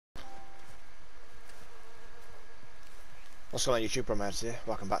What's going on YouTube, BrummyAdz here.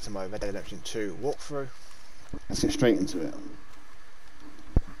 Welcome back to my Red Dead Redemption 2 walkthrough. Let's get straight into it.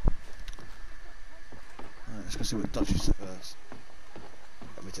 Alright, let's go see what Dutch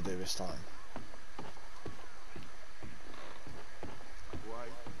got me to do this time. White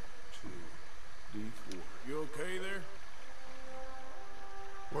 2, D4. You okay there?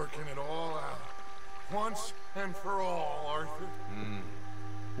 Working it all out. Once and for all, Arthur.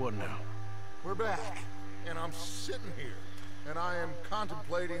 What now? We're back, and I'm sitting here, and I am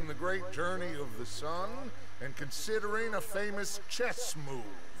contemplating the great journey of the sun, and considering a famous chess move.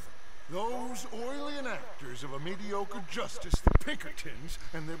 Those oily enactors of a mediocre justice, the Pinkertons,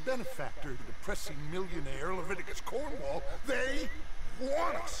 and their benefactor, the depressing millionaire Leviticus Cornwall, they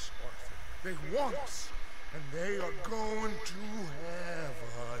want us, Arthur. They want us. And they are going to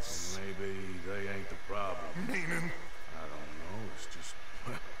have us. Maybe they ain't the problem. Meaning? I don't know, it's just...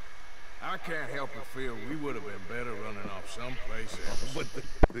 I can't help but feel we would have been better running off someplace else. But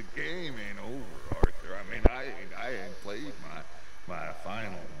the game ain't over, Arthur. I mean, I ain't played my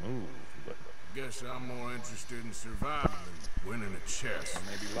final move, but... Guess I'm more interested in surviving than winning a chess.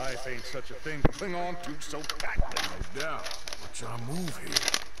 Maybe life ain't such a thing to cling on to so tightly. No doubt. What's our move here?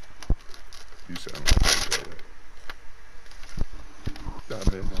 You sound like a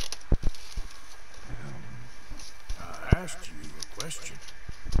brother. I asked you a question.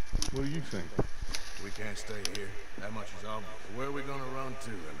 What do you think? We can't stay here. That much is obvious. Where are we gonna run to?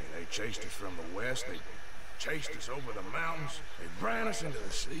 I mean, they chased us from the west. They chased us over the mountains. They ran us into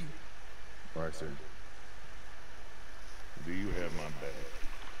the sea. Arthur, do you have my back?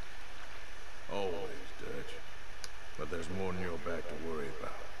 Always, Dutch. But there's more than your back to worry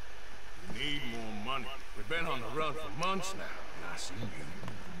about. We need more money. We've been on the run for months now, and I seen you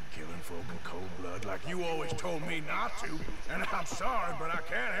killing folk in cold blood like you always told me not to. And I'm sorry, but I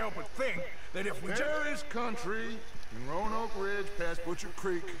can't help but think that if we There is country in Roanoke Ridge past Butcher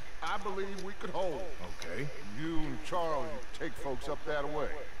Creek I believe we could hold. Okay. You and Charles, you take folks up that way.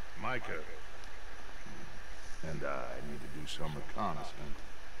 Micah and I need to do some reconnaissance.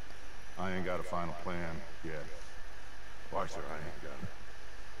 I ain't got a final plan yet. Arthur, I ain't got it.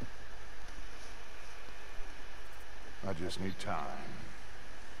 I just need time.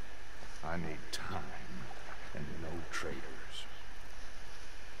 I need time and no traitors.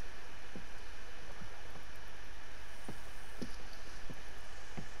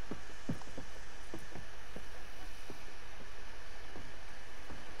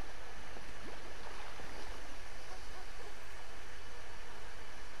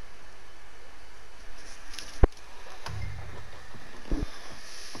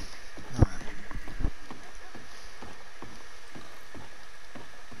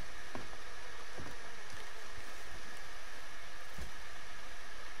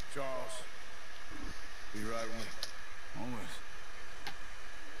 Charles, you right with me? Always.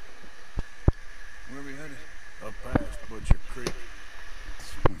 Where are we headed? Up past Butcher Creek.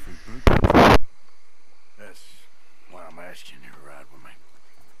 Swing for boot country. That's why I'm asking you to ride with me.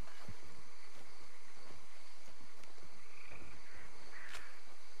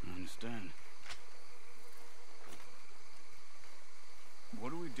 I understand.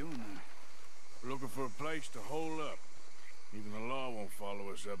 What are we doing there? We're looking for a place to hole up. Even the law won't follow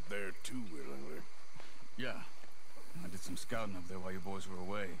us up there too willingly. Yeah. I did some scouting up there while you boys were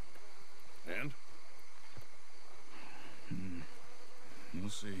away. And? You'll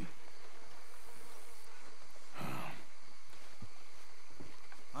see.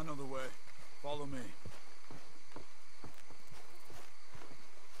 I know the way. Follow me.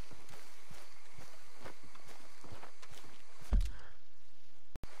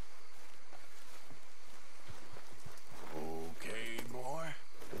 Okay, boy.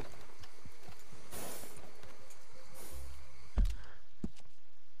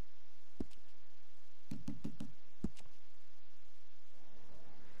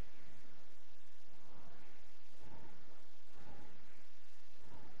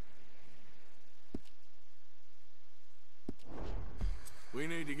 We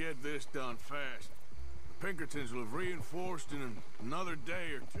need to get this done fast. The Pinkertons will have reinforced in another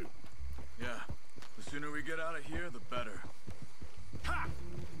day or two. Yeah. The sooner we get out of here, the better. Ha!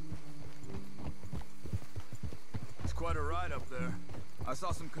 It's quite a ride up there. I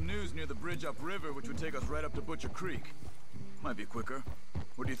saw some canoes near the bridge upriver, which would take us right up to Butcher Creek. Might be quicker.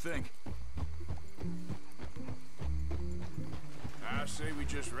 What do you think? I say we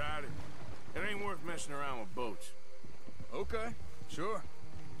just ride it. It ain't worth messing around with boats. Okay, sure.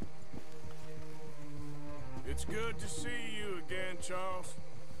 It's good to see you again, Charles.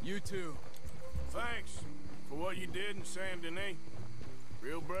 You too. Thanks for what you did in Saint Denis.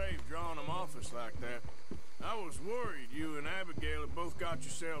 Real brave drawing them off us like that. I was worried you and Abigail had both got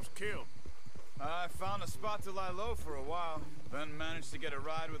yourselves killed. I found a spot to lie low for a while, then managed to get a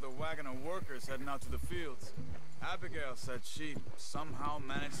ride with a wagon of workers heading out to the fields. Abigail said she somehow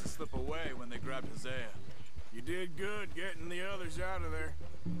managed to slip away when they grabbed Hosea. You did good getting the others out of there.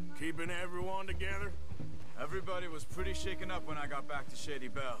 Keeping everyone together. Everybody was pretty shaken up when I got back to Shady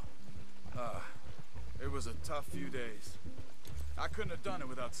Belle. It was a tough few days. I couldn't have done it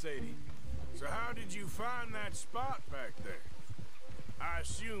without Sadie. So how did you find that spot back there? I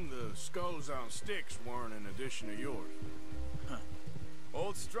assume the skulls on sticks weren't an addition of yours. Huh.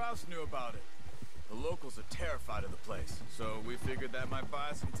 Old Strauss knew about it. The locals are terrified of the place, so we figured that might buy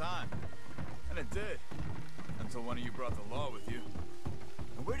us some time. And it did. Until one of you brought the law with you.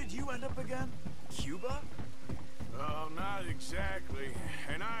 And where did you end up again? Cuba? Oh, not exactly.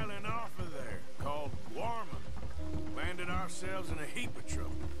 An island off of there, called Warma. Landed ourselves in a heap of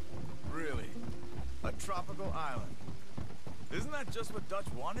trouble. Really? A tropical island? Isn't that just what Dutch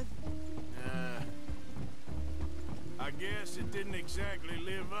wanted? I guess it didn't exactly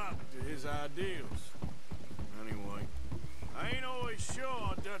live up to his ideals. Anyway, I ain't always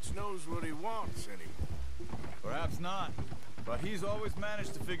sure Dutch knows what he wants anymore. Perhaps not, but he's always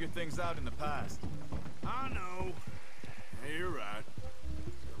managed to figure things out in the past. I know. You're right.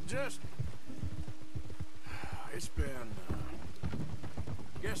 Just... It's been...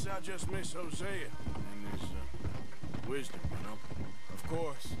 Guess I just miss Hosea and his wisdom, you know? Of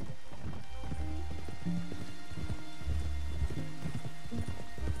course.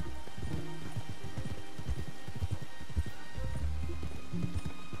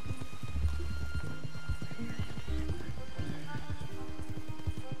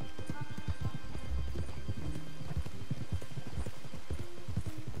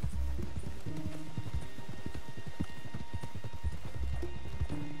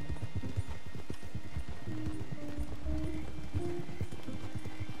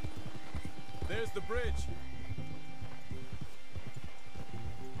 There's the bridge.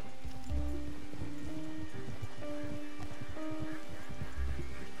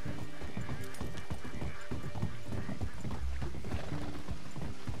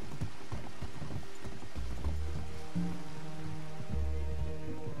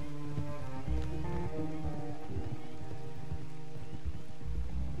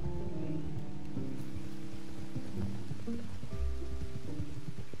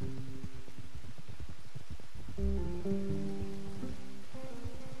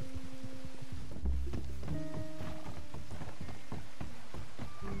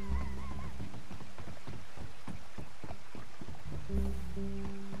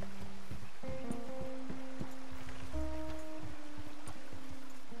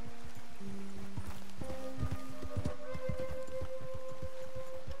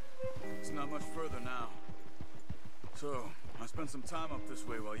 Not much further now. So, I spent some time up this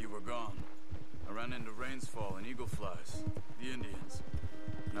way while you were gone. I ran into Rainsfall and Eagle Flies, the Indians.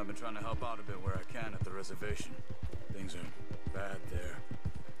 And I've been trying to help out a bit where I can at the reservation. Things are bad there.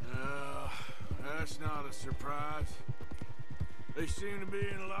 That's not a surprise. They seem to be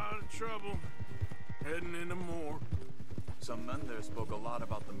in a lot of trouble, heading into more. Some men there spoke a lot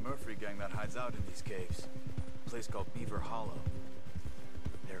about the Murphy gang that hides out in these caves. A place called Beaver Hollow.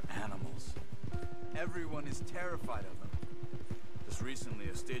 They're animals. Everyone is terrified of them. Just recently,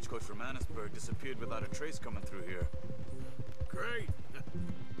 a stagecoach from Annisburg disappeared without a trace coming through here. Great.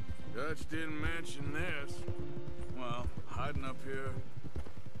 Dutch didn't mention this. Well, hiding up here,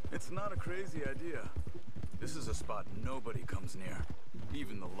 it's not a crazy idea. This is a spot nobody comes near,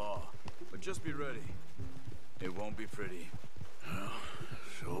 even the law. But just be ready. It won't be pretty. Well,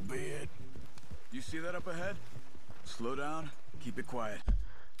 so be it. You see that up ahead? Slow down, keep it quiet.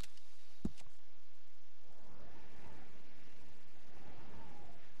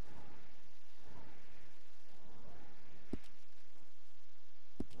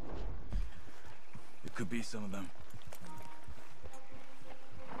 It could be some of them.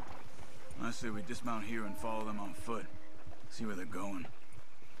 I say we dismount here and follow them on foot. See where they're going.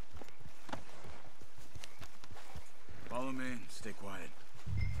 Follow me and stay quiet.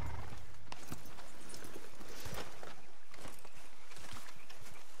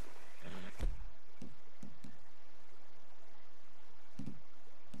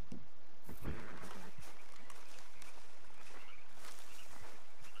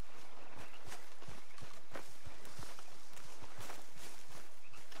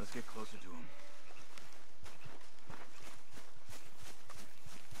 Let's get closer to him.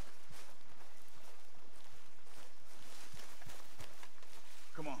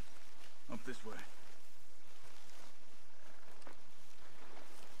 Come on, up this way.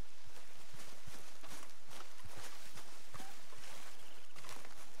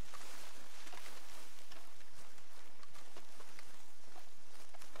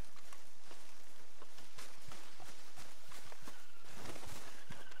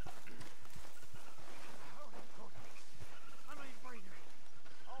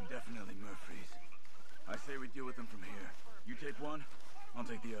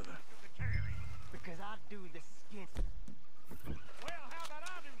 take the other? Because I do the skin. Well, how about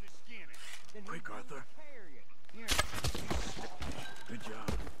I do the skinning? Then Quick, who's gonna Arthur. carry it? Good job.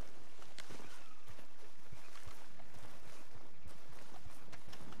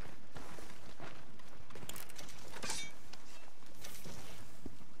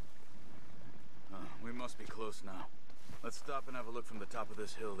 We must be close now. Let's stop and have a look from the top of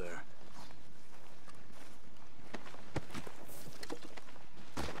this hill there.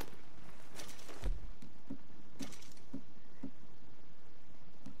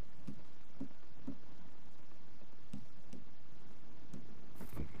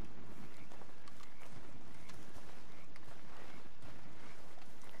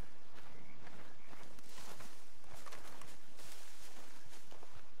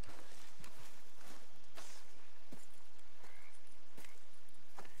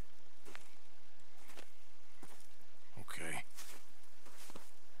 Okay.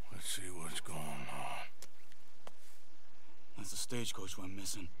 Let's see what's going on. That's the stagecoach we're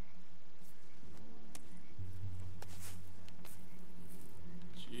missing.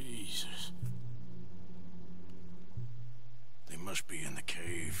 Jesus. They must be in the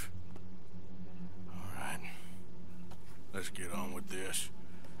cave. All right. Let's get on with this.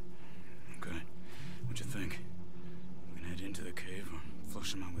 Okay. What you think? We can head into the cave or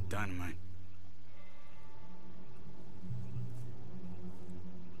flush them out with dynamite?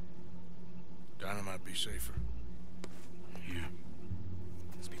 Dynamite be safer. Here.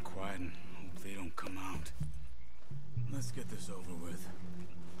 Let's be quiet and hope they don't come out. Let's get this over with.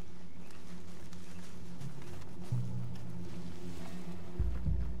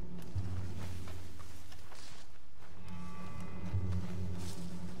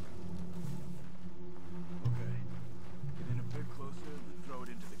 Okay. Get in a bit closer and throw it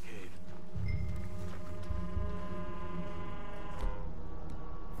into the cave.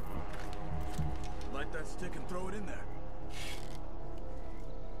 Light that stick and throw it in there.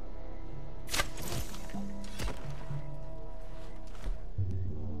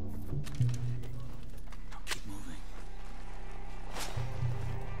 Now keep moving.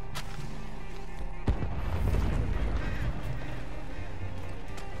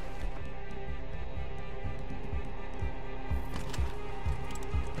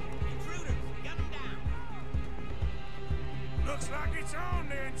 Intruders, gun them down. Looks like it's on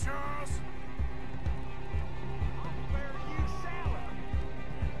then, Charles. Where are you selling?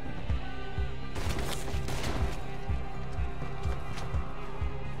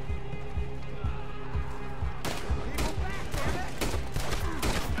 People back, damn it!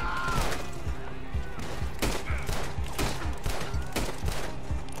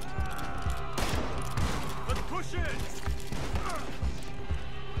 Let's push in!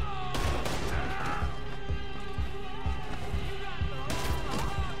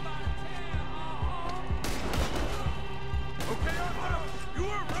 Okay, Arthur, you were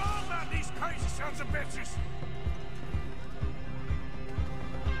wrong about these crazy sons of bitches.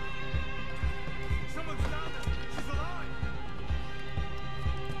 Someone's down there! She's alive!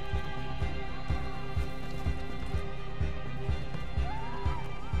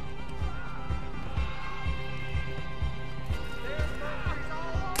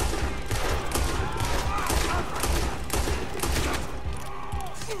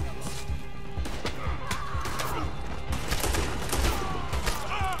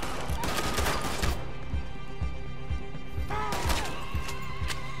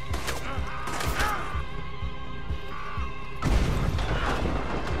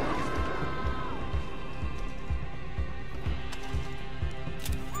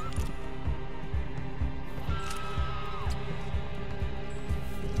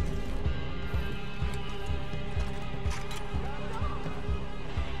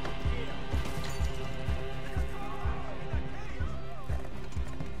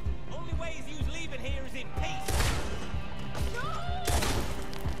 Only ways you's leaving here is in peace.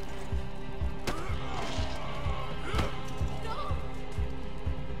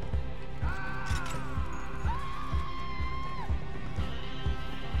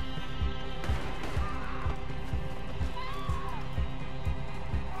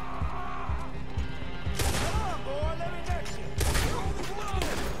 Come on, boy, let me next you!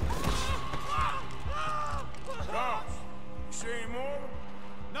 Charles, you see any more?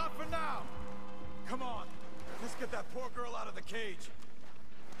 Not for now! Come on, let's get that poor girl out of the cage.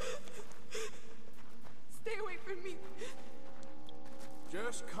 Stay away from me.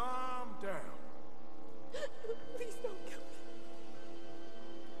 Just calm down. Please don't kill me.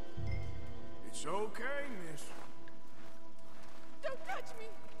 It's okay, miss. Don't touch me.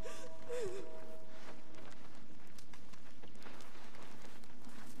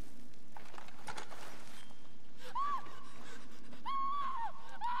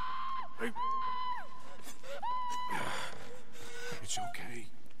 Hey. It's okay.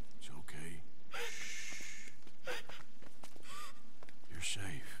 It's okay. Shh. You're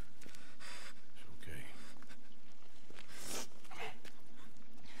safe. It's okay. Come on.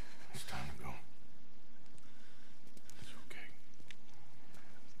 It's time to go. It's okay.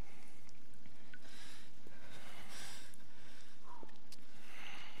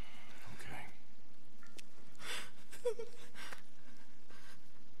 Okay.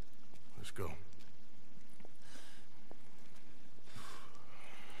 Let's go.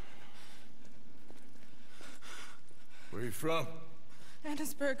 Where are you from?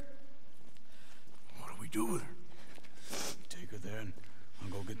 Annisburg. What do we do with her? Take her there and I'll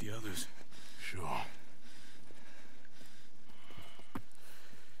go get the others. Sure.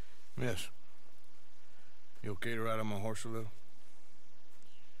 Miss, you okay to ride on my horse a little?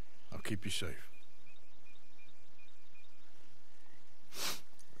 I'll keep you safe.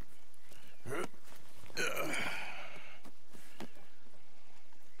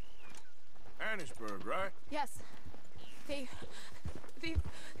 Annisburg, right? Yes. They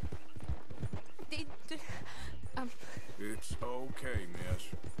It's okay, miss.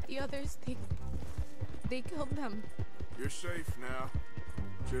 the others, they killed them. You're safe now.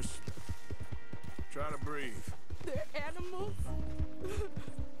 Just try to breathe. They're animals.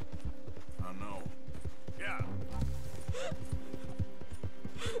 I know. Yeah.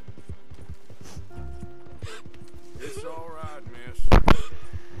 It's all right, miss.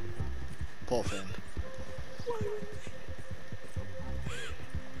 Poor thing.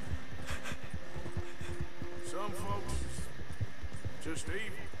 Some folks is just evil.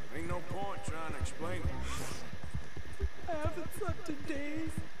 Ain't no point trying to explain it. I haven't slept in days.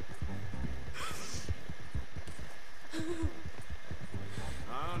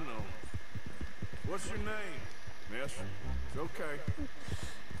 I know. What's your name, miss? It's okay.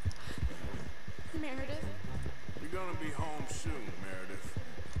 Meredith. You're gonna be home soon, Meredith.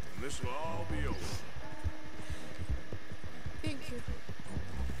 And this will all be over. Thank you.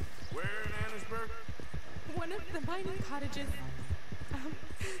 Where in Annisburg? One of the mining cottages.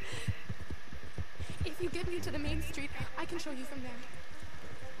 If you get me to the main street, I can show you from there.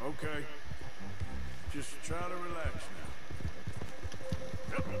 Okay. Just try to relax now.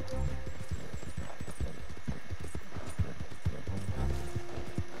 Yep.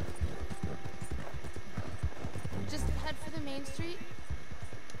 Just head for the main street.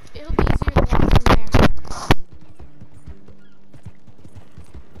 It'll be easier to walk from there.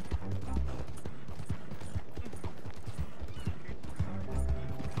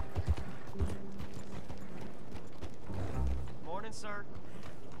 Morning, sir.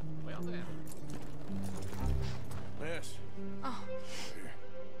 Well then. Yes. Oh.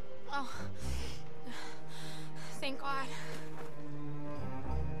 Oh. Thank God.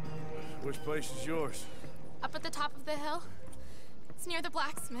 Which place is yours? Up at the top of the hill. It's near the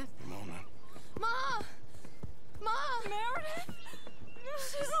blacksmith. Come on now. Mom! Mom! Meredith!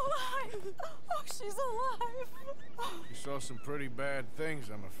 She's alive! Oh, she's alive! You saw some pretty bad things,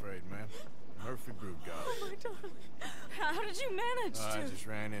 I'm afraid, ma'am. Murphy Brood got her. Oh, my darling. How did you manage I just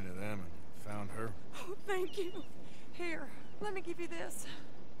ran into them and found her. Oh, thank you. Here, let me give you this.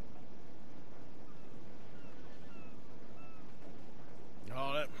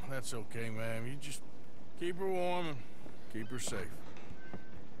 Oh, that's okay, ma'am. You just keep her warm and keep her safe.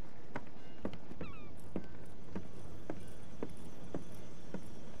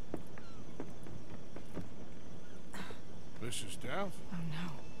 Mrs. Downs? Oh,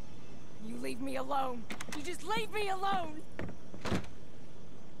 no. You leave me alone. You just leave me alone.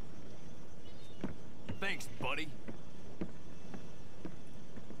 Thanks, buddy.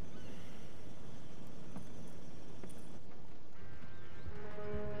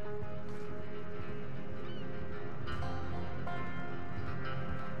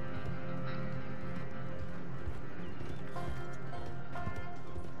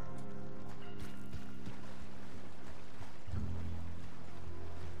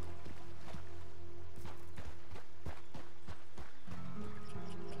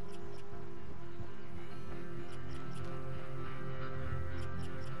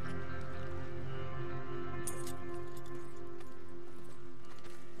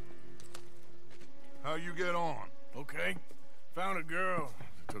 How you get on? Okay. Found a girl.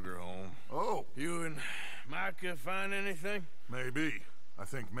 Took her home. Oh, You and Micah find anything? maybe. I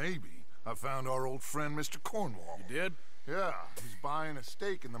think maybe. I found our old friend, Mr. Cornwall. You did? Yeah, he's buying a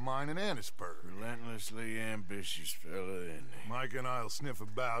stake in the mine in Annisburg. Relentlessly ambitious fella, isn't he? Mike and I'll sniff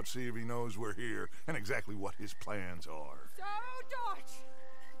about, see if he knows we're here, and exactly what his plans are. So, Dutch,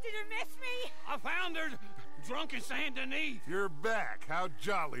 did you miss me? I found her. drunk in Saint Denis. You're back. How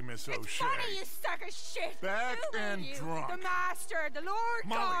jolly, Miss O'Shea. It's funny, you sack of shit. Back Who are and you? drunk. The Master, the Lord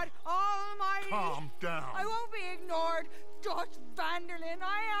Molly, God Almighty. calm down. I won't be ignored. Dutch Vanderlyn,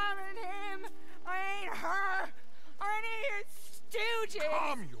 I am him. I ain't her. Or any of your stooges.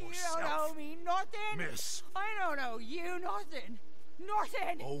 Calm yourself. You don't owe me nothing. Miss. I don't owe you nothing.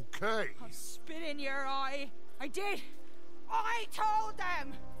 Nothing. Okay. I'll spit in your eye. I did. I told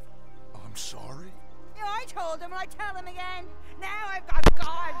them. I'm sorry. Yeah, I told them, and I tell them again. Now I've got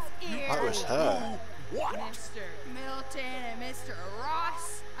God's ears. That was her. What? Mr. Milton and Mr.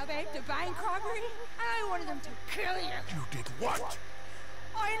 Ross about the bank robbery, and I wanted them to kill you. You did what?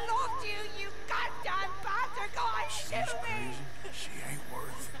 I loved you, you goddamn bastard. Go on, shoot me. She ain't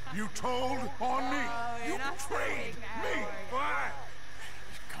worth it. You told on me. Oh, you're You not so betrayed big now, me. are you? Why?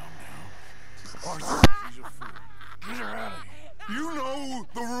 Calm down. Arthur, she's a fool. Get her out of here. You know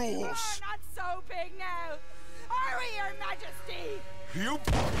the rules. We're not so big now. Are we, Your Majesty? You...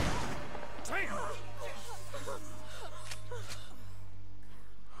 Damn.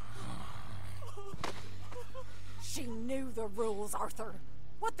 She knew the rules, Arthur.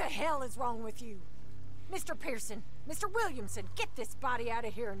 What the hell is wrong with you? Mr. Pearson, Mr. Williamson, get this body out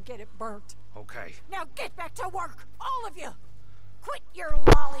of here and get it burnt. Okay. Now get back to work, all of you! Quit your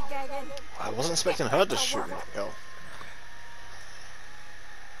lollygagging! I wasn't expecting her to shoot that girl.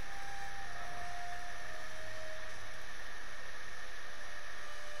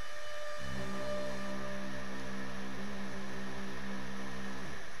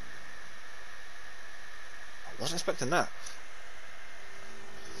 I wasn't expecting that.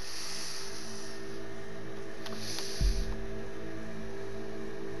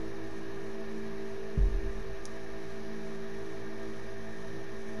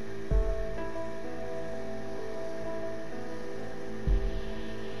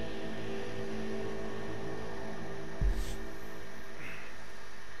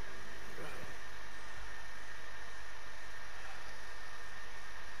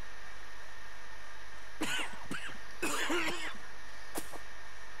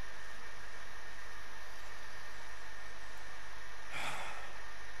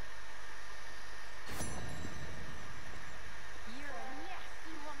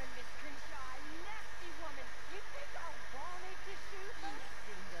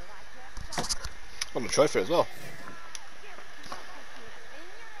 Got a trophy as well.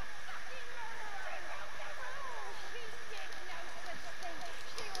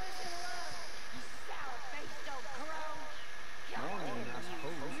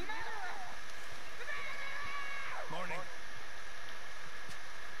 Morning.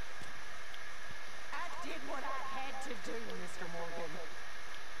 I did what I had to do, Mr. Morgan.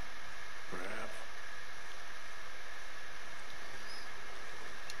 Perhaps.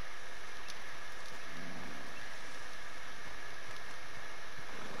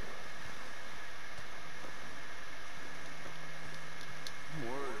 I'm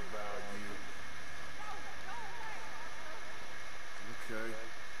worried about you. Okay.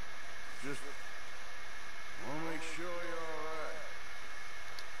 Just want to make sure you're all right.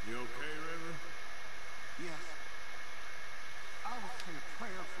 You okay, River? Yes. I will say a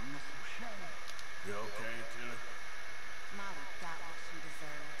prayer for Miss O'Shea. You okay, Tilly? Molly got what she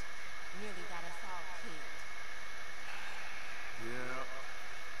deserved. Nearly got us all killed. Yeah.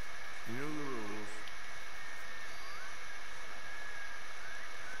 You know the rules.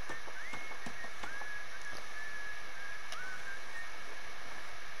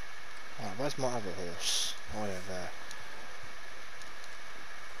 Right, where's my other horse? Oh yeah, there.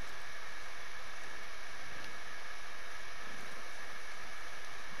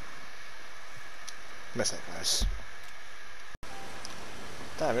 Miss it, guys.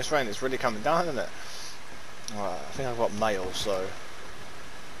 Damn, this rain is really coming down, isn't it? Alright, I think I've got mail, so...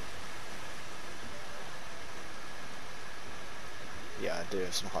 Yeah, I do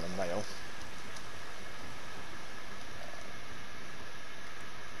have some kind of mail.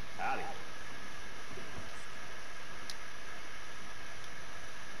 Howdy.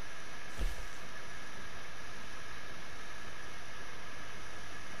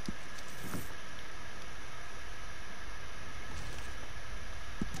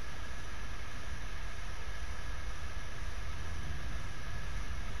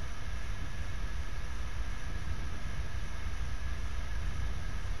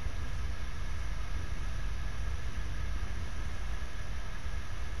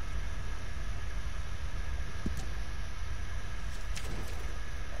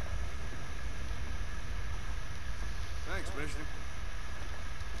 Thanks, Mister.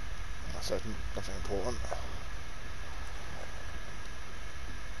 So nothing important.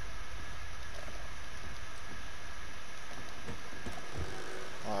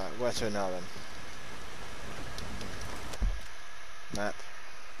 Where to now then? Map.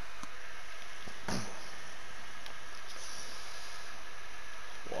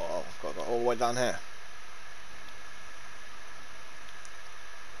 Whoa, I've got to go all the way down here.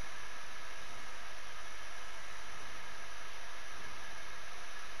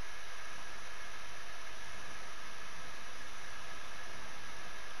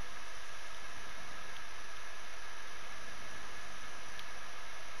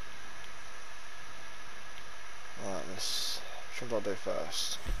 Right, this. Which one do I do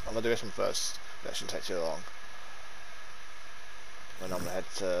first? I'm gonna do this one first. That shouldn't take too long. Then I'm gonna head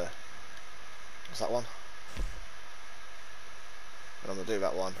to. What's that one? And I'm gonna do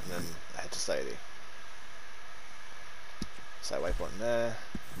that one and then head to Sadie. Set waypoint there.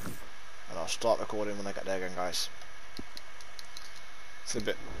 And I'll start recording when I get there again, guys. It's a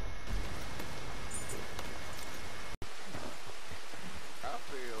bit. I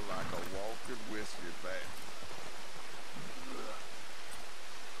feel like a walking whiskey bat.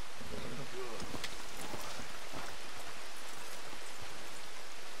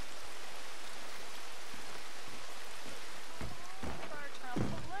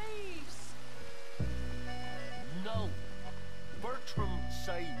 No. Bertram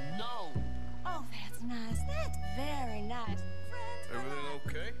say no. Oh, that's nice. That's very nice. Everything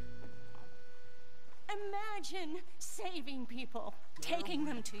okay? Imagine saving people, taking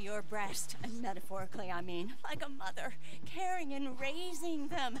them to your breast, and metaphorically, I mean, like a mother, caring and raising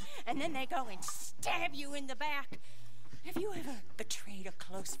them, and then they go and stab you in the back. Have you ever betrayed a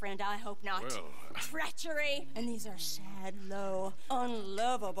close friend? I hope not. Well, Treachery. And these are sad, low,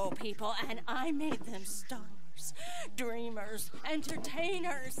 unlovable people, and I made them stars, dreamers,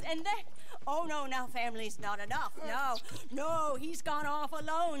 entertainers, and they... Oh, no, now family's not enough. No, he's gone off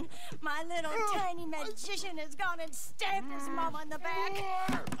alone. My little tiny magician has gone and stabbed his mama in the back.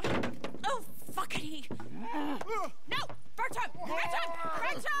 Oh, fuckity. No, Bertram!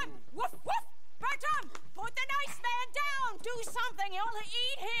 Woof, woof! Bertram, put the nice man down. Do something, you'll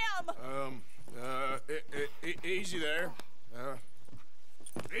eat him. Easy there.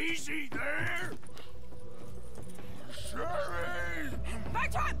 Easy there! Sherry!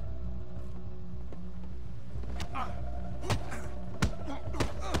 Bertram!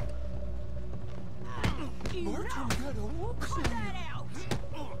 Bertram got a whoopsie. Cut that out.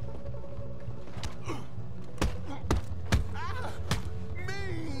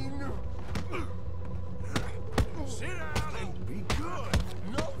 Mean! Sit down and be good.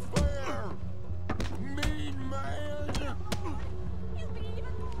 No fair! Mean man! You be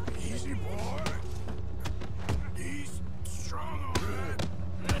even more. Easy, boy. He's strong, all right.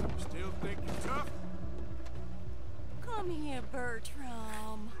 Still think you're tough? Come here,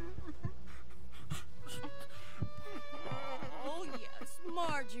 Bertram. Oh, yes,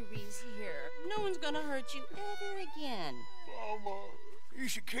 Marjorie's here. No one's gonna hurt you ever again. Mama, you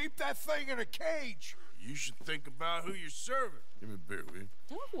should keep that thing in a cage. You should think about who you're serving. Give me a beer, will you?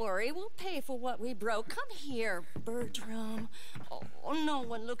 Don't worry, we'll pay for what we broke. Come here, Bertram. Oh, no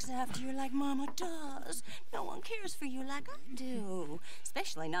one looks after you like Mama does. No one cares for you like I do.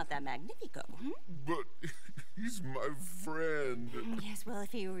 Especially not that Magnifico, But he's my friend. Yes, well,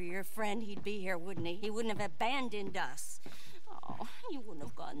 if he were your friend, he'd be here, wouldn't he? He wouldn't have abandoned us. Oh, you wouldn't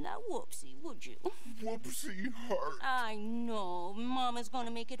have gotten that whoopsie, would you? Whoopsie heart. I know. Mama's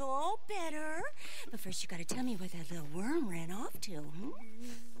gonna make it all better. But first, you gotta tell me where that little worm ran off to,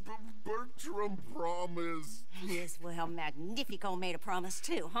 Bertram promised. Yes, well, Magnifico made a promise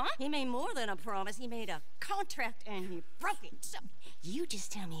too, huh? He made more than a promise. He made a contract and he broke it. So, you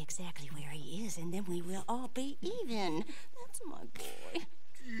just tell me exactly where he is and then we will all be even. That's my boy.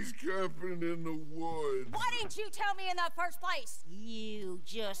 He's camping in the woods. Why didn't you tell me in the first place? You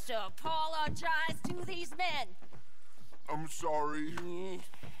just apologize to these men. I'm sorry.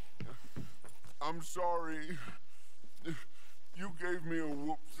 I'm sorry. You gave me a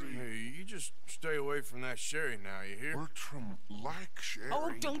whoopsie. Hey, you just stay away from that Sherry now, you hear? Bertram likes Sherry.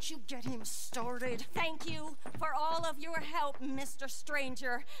 Oh, don't you get him started. Thank you for all of your help, Mr.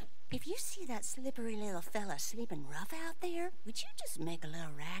 Stranger. If you see that slippery little fella sleeping rough out there, would you just make a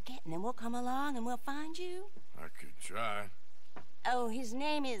little racket and then we'll come along and we'll find you? I could try. Oh, his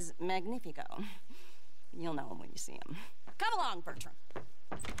name is Magnifico. You'll know him when you see him. Come along, Bertram.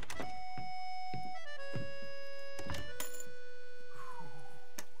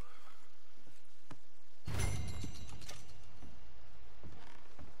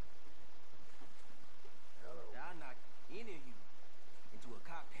 I'll knock any of you into a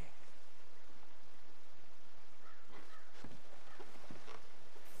cocktail.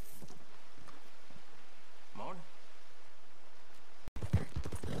 Morning.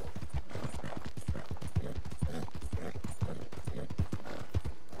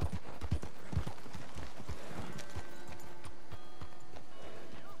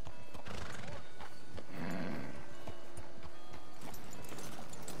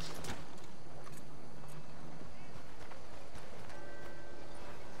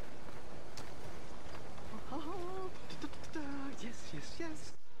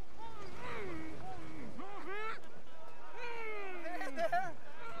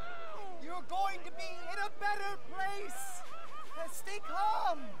 going to be in a better place. Stay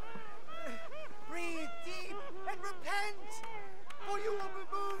calm. Breathe deep and repent, for you will be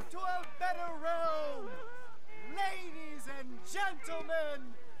moved to a better realm. Ladies and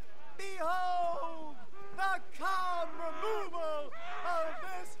gentlemen, behold the calm removal of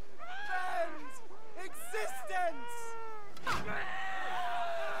this man's existence.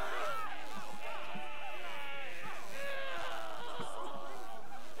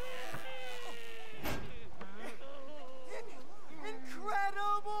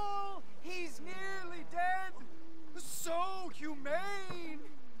 Incredible! He's nearly dead. So humane.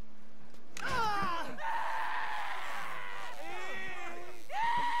 Ah!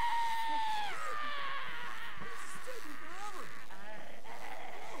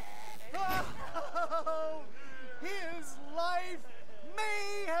 Oh, his life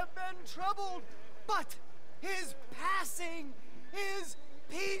may have been troubled, but his passing is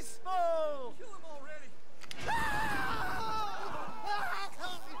peaceful. Kill him already.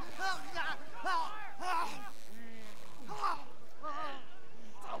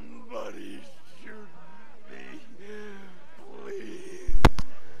 Somebody shoot me, please.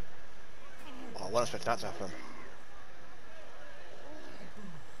 Oh, I wasn't expecting that to happen.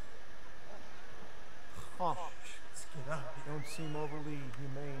 Oh, Skinner, you don't seem overly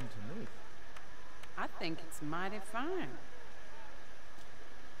humane to me. I think it's mighty fine.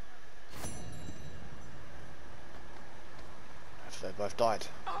 After they both died.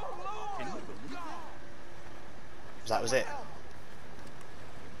 Can you believe that? That was it.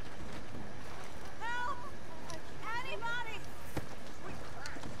 Help! Anybody!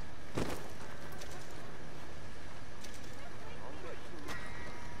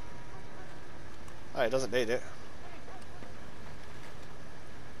 Oh, it doesn't need it.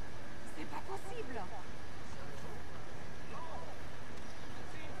 C'est pas possible.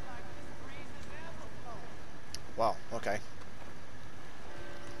 Wow, okay.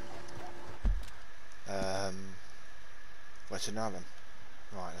 Where's it now then?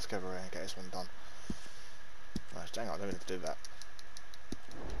 Right, let's go over here and get this one done. Right, dang, I don't need to do that.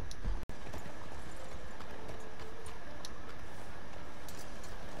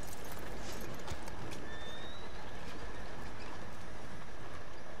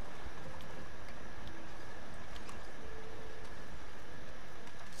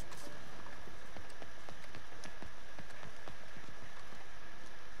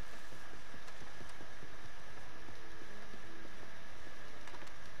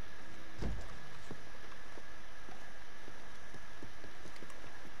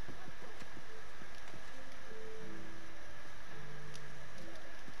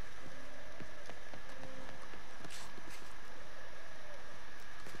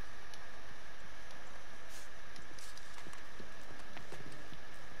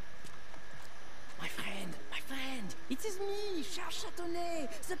 It is me, Charles Chatonnet,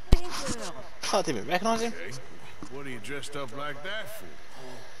 the painter. I didn't even recognise him. Okay. What are you dressed up like that for?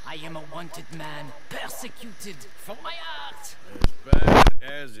 I am a wanted man, persecuted for my art. As bad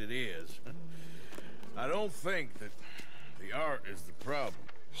as it is, I don't think that the art is the problem.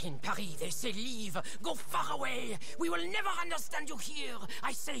 In Paris, they say leave, go far away. We will never understand you here.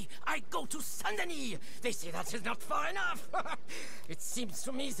 I say, I go to Saint-Denis. They say that is not far enough. It seems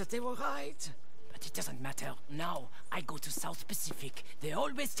to me that they were right. But it doesn't matter. Now, I go to South Pacific. They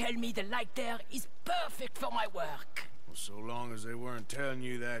always tell me the light there is perfect for my work. Well, so long as they weren't telling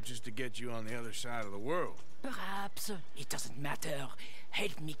you that just to get you on the other side of the world. Perhaps. It doesn't matter.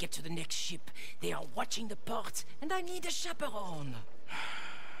 Help me get to the next ship. They are watching the port, and I need a chaperone.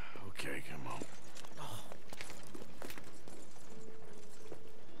 Okay, come on.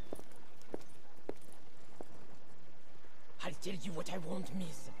 I'll tell you what I won't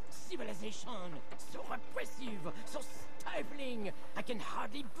miss. Civilization. So repressive, so stifling. I can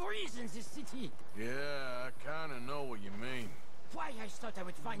hardly breathe in this city. Yeah, I kinda know what you mean. Why I thought I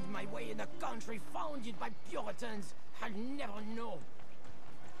would find my way in a country founded by Puritans, I'll never know.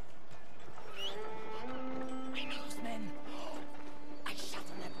 I'm horseman. I shot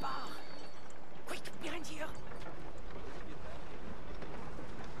on that bar. Quick, behind here.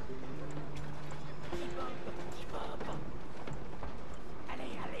 Keep up, keep up.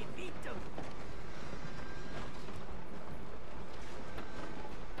 Allez, allez, vite.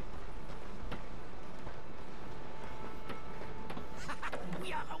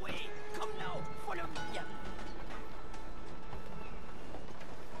 We are away. Come now, follow me.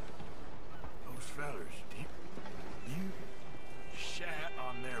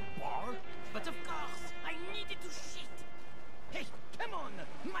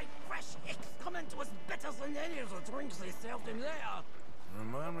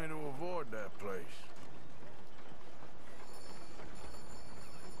 avoid that place.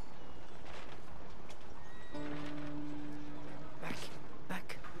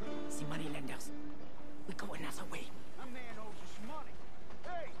 Back. The moneylenders. We go another way. A man owes us money.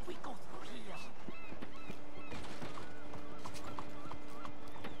 Hey! We go through here.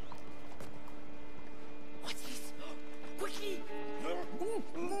 What's this? Quickly!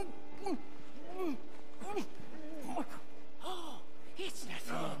 Oh, it's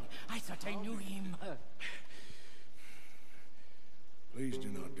nothing. I thought I knew him. Please do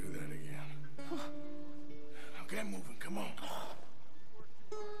not do that again. Now get moving, come on.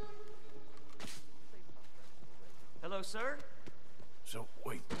 Hello, sir? So,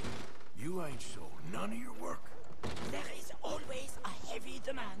 wait. You ain't sold none of your work? There is always a heavy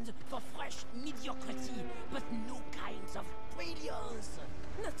demand for fresh mediocrity, but no kinds of brilliance.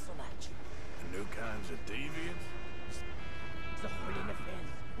 Not so much. The new kinds of deviants? The hole in the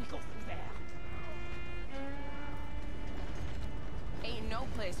fence. We go through there. Ain't no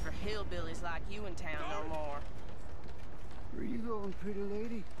place for hillbillies like you in town no more. Where you going, pretty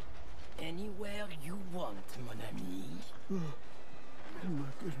lady? Anywhere you want, mon ami. Oh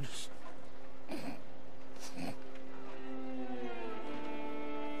my goodness.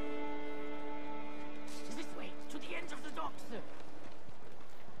 This way, to the end of the docks.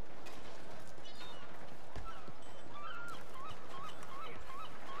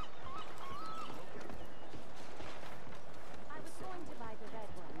 I was going to buy the red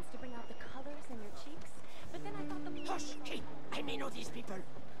ones to bring out the colors in your cheeks, but then I thought the... Hush! Hey, I may know these people.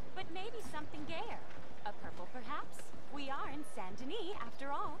 But maybe something gayer. A purple, perhaps? We are in Saint Denis, after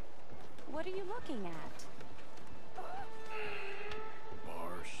all. What are you looking at?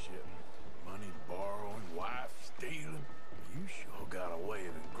 Bar shitting, money borrowing, wife stealing. You sure got a way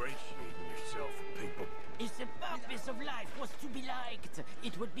of ingratiating yourself with people. If the purpose of life was to be liked,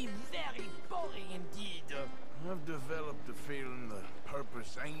 it would be very boring indeed. I've developed a feeling the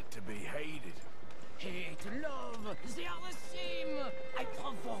purpose ain't to be hated. Hate, love, they are the same. I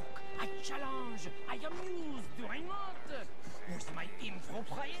provoke, I challenge, I amuse, do I not? Where's my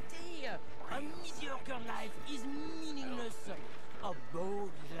impropriety? A mediocre life is meaningless. A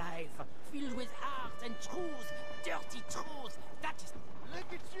bold life, filled with art and truth, dirty truth, that is...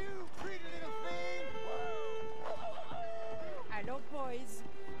 Look at you, pretty little thing! Hello, boys.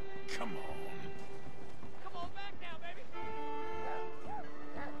 Come on. Come on back now, baby!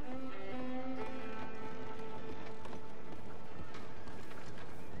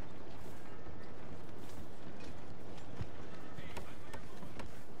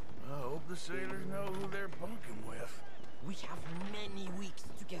 I hope the sailors know who they're bunking with. We have many weeks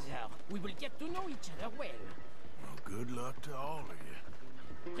together. We will get to know each other well. Well, good luck to all of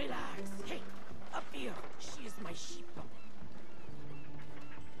you. Relax. Hey, up here. She is my sheep.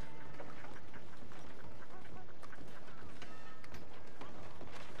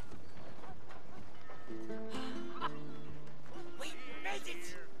 We made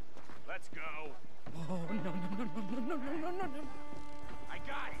it! Let's go. Oh, no. I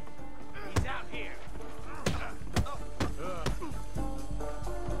got it. He's out here.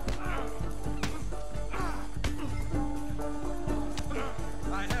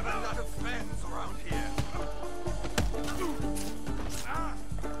 I have a lot of friends around here.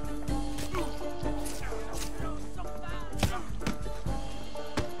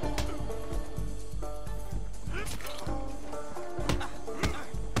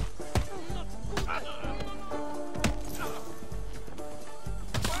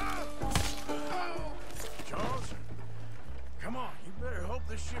 Charles, come on. You better hope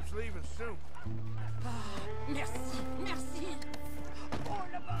this ship's leaving soon. Merci. All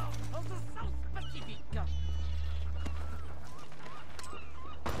aboard of the South Pacific.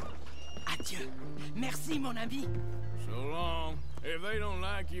 Adieu. Merci, mon ami. So long. If they don't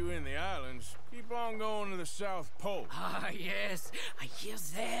like you in the islands, keep on going to the South Pole. Ah, yes. I hear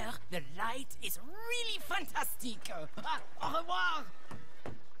there the light is really fantastic. Au revoir.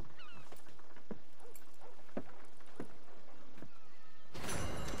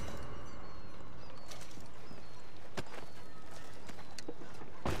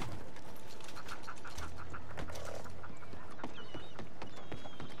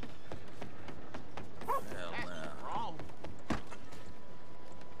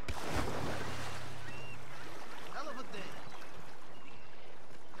 Hell of a day.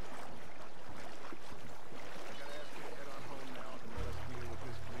 I gotta ask you to head on home now and let us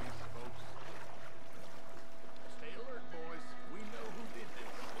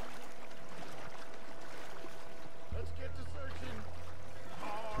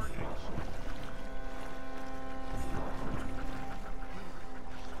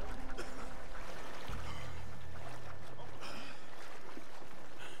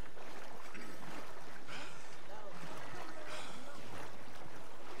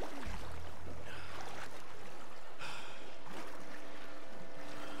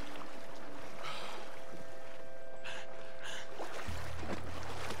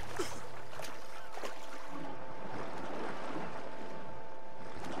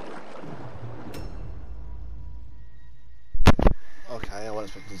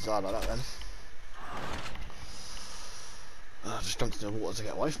wasn't expecting to die like that then. I just jumped into the water to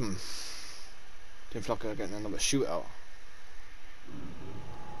get away from him. Didn't feel like I was getting another shootout.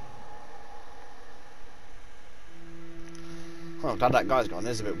 Oh, glad that guy's gone.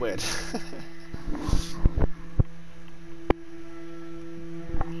 It's a bit weird.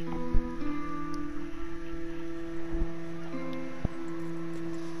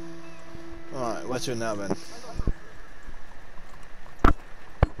 Alright, where to now then?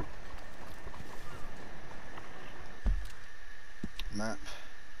 Map.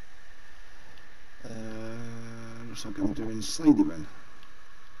 Looks like I'm doing Slady then.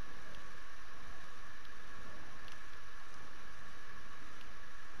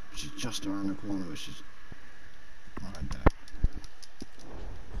 Which is just around the corner, which is right there.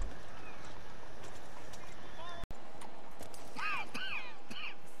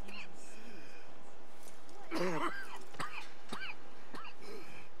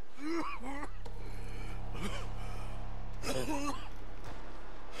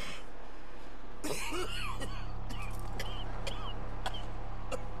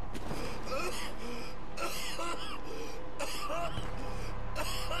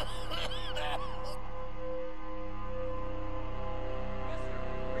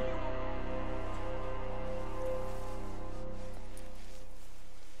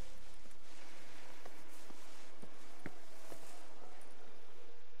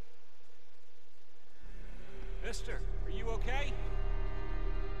 Mister, are you okay?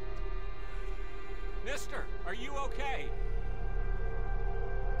 Mister, are you okay?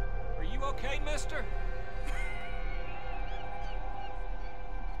 Are you okay, mister?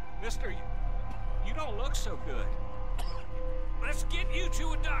 Mister, you don't look so good. Let's get you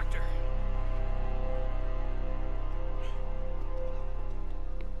to a doctor.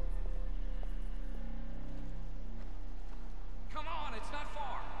 Come on, it's not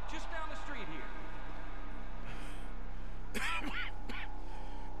far. Just down the street here.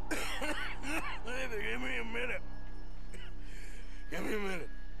 Give me a minute. Give me a minute.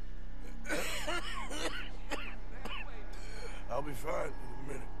 I'll be fine in a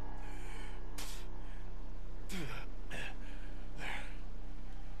minute.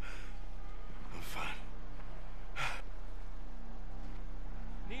 I'm fine.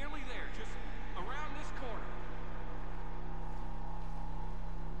 Nearly there, just around this corner.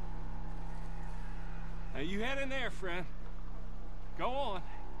 Now you head in there, friend. Go on.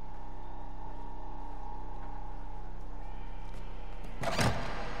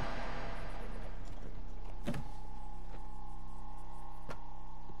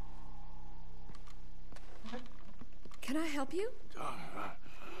 Can I help you?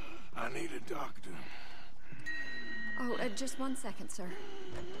 I need a doctor. Oh, just 1 second, sir.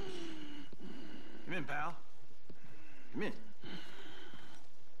 Come in, pal. Come in.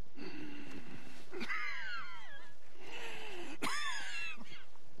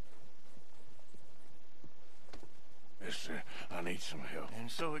 Mister, I need some help.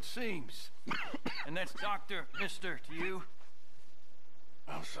 And so it seems. And that's Dr. Mister to you?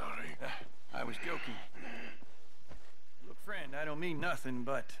 I'm sorry. I was joking. Look, friend, I don't mean nothing,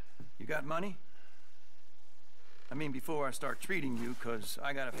 but you got money? I mean, before I start treating you, 'cause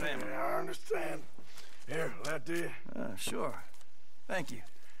I got a family. Yeah, I understand. Here, that do. Sure. Thank you.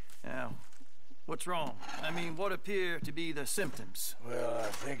 Now, what's wrong? I mean, what appear to be the symptoms? Well, I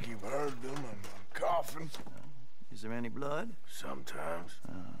think you've heard them. I'm coughing. Is there any blood? Sometimes.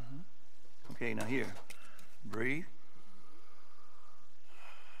 Okay, now here. Breathe.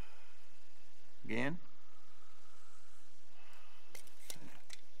 Again.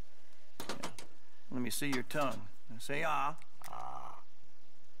 Let me see your tongue. Now say ah. Ah.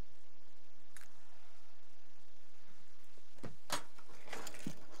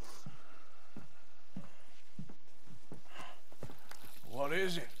 What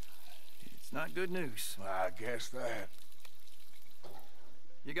is it? It's not good news. I guess that.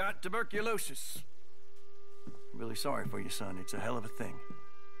 You got tuberculosis. Really sorry for you, son. It's a hell of a thing.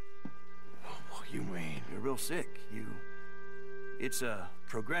 What do you mean? You're real sick. It's a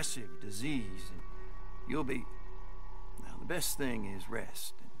progressive disease, and you'll be... Now, the best thing is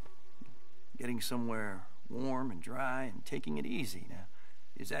rest. And getting somewhere warm and dry and taking it easy. Now,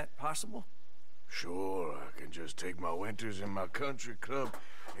 is that possible? Sure, I can just take my winters in my country club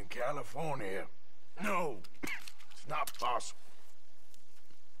in California. No, it's not possible.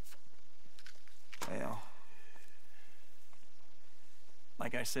 Well,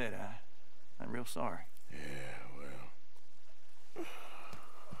 like I said, I'm real sorry. Yeah, well...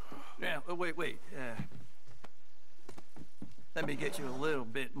 Yeah, wait. Let me get you a little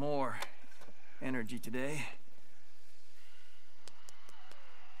bit more energy today.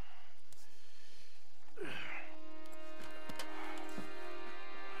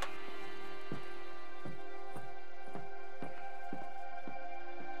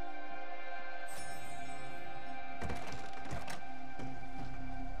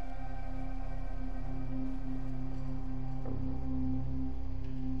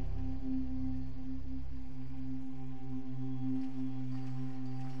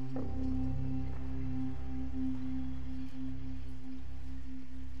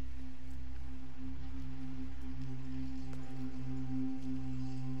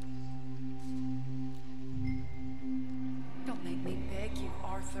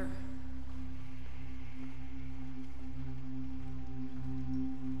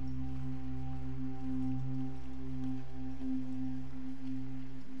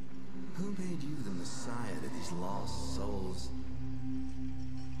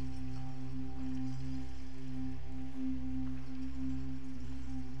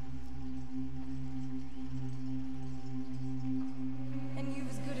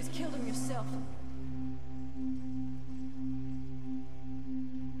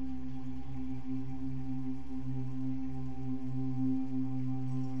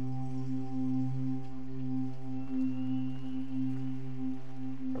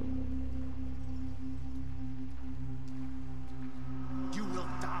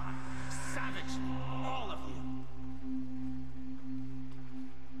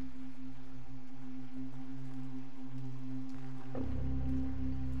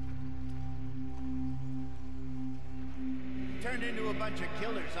 turned into a bunch of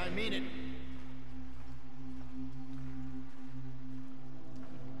killers, I mean it.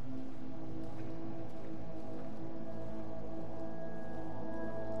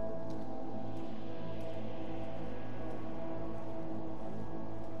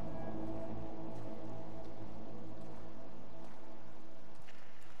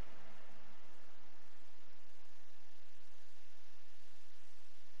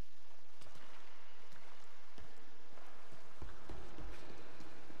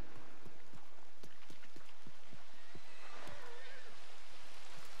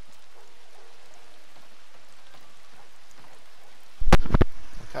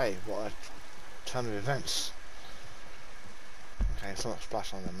 Okay, what a turn of events. Okay, so not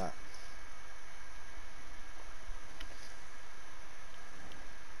splash on the map.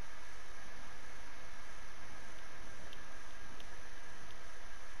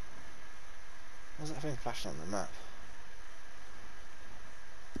 What's that thing flashing on the map?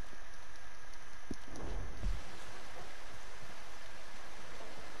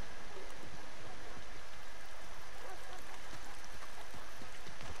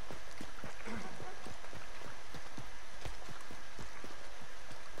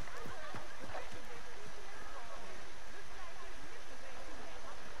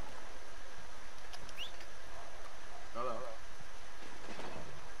 Hello.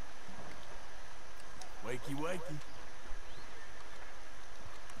 Wakey, wakey.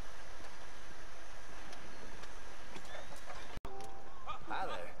 Hi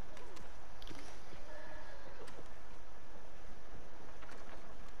there.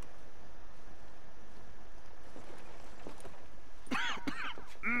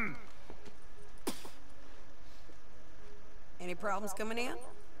 Any problems coming in?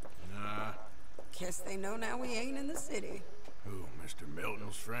 Nah. Guess they know now we ain't in the city. Who, Mr.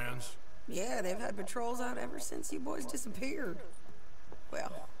 Milton's friends? Yeah, they've had patrols out ever since you boys disappeared.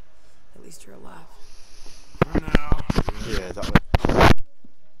 Well, at least you're alive. For now. Yeah, that was...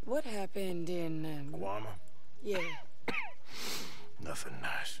 What happened in, Guama? Yeah. Nothing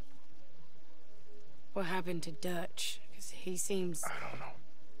nice. What happened to Dutch? Because he seems... I don't know.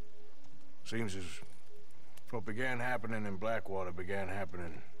 Seems as what began happening in Blackwater began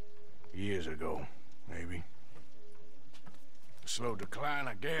happening years ago, maybe. A slow decline,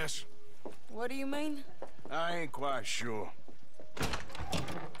 I guess. What do you mean? I ain't quite sure.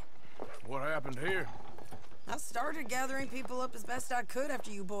 What happened here? I started gathering people up as best I could after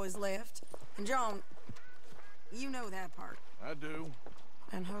you boys left. And John, you know that part. I do.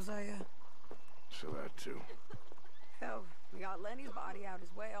 And Hosea? So that too. Hell, we got Lenny's body out as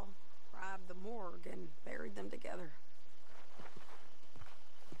well. Robbed the morgue and buried them together.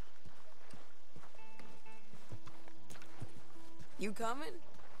 You coming?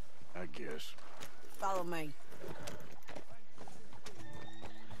 I guess. Follow me.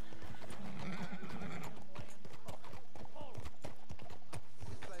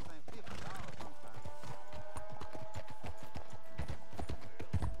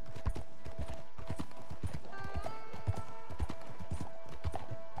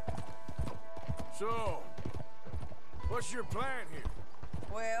 So, what's your plan here?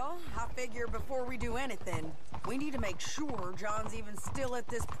 Well, I figure before we do anything, we need to make sure John's even still at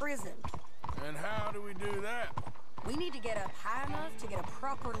this prison. And how do we do that? We need to get up high enough to get a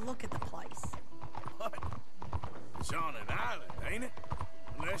proper look at the place. What? It's on an island, ain't it?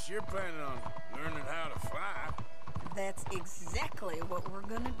 Unless you're planning on learning how to fly. That's exactly what we're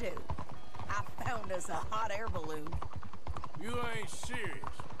gonna do. I found us a hot air balloon. You ain't serious.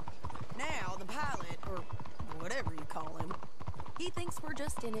 Now, the pilot, or whatever you call him, he thinks we're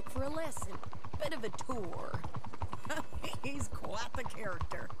just in it for a lesson. Bit of a tour. He's quite the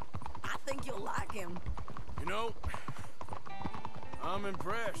character. I think you'll like him. You know, I'm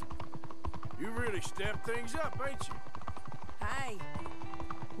impressed. You really stepped things up, ain't you? Hey,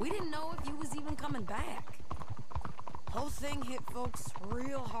 we didn't know if you was even coming back. Whole thing hit folks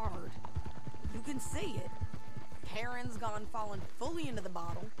real hard. You can see it. Perrin's gone falling fully into the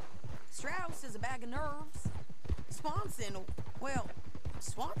bottle. Strauss is a bag of nerves. Swanson, well,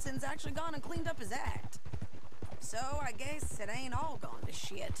 Swanson's actually gone and cleaned up his act. So I guess it ain't all gone to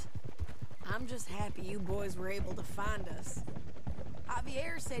shit. I'm just happy you boys were able to find us.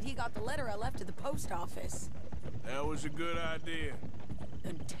 Javier said he got the letter I left at the post office. That was a good idea.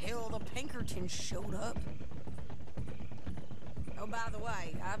 Until the Pinkertons showed up. Oh, by the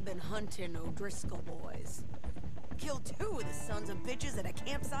way, I've been hunting O'Driscoll boys. Killed 2 of the sons of bitches at a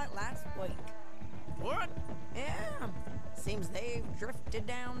campsite last week. What? Yeah. Seems they've drifted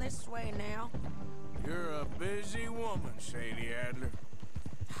down this way now. You're a busy woman, Sadie Adler.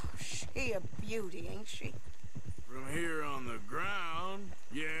 She a beauty, ain't she? From here on the ground,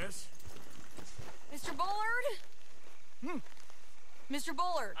 yes. Mr. Bullard? Mr.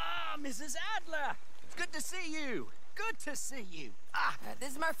 Bullard. Ah, Mrs. Adler. It's good to see you. Good to see you.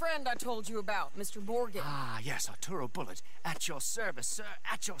 This is my friend I told you about, Mr. Morgan. Ah, yes, Arturo Bullard. At your service, sir.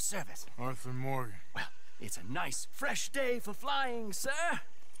 At your service. Arthur Morgan. Well, it's a nice, fresh day for flying, sir.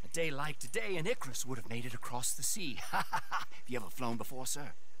 A day like today, an Icarus would have made it across the sea. Have you ever flown before,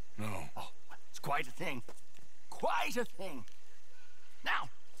 sir? No. Oh, well, it's quite a thing. Quite a thing. Now,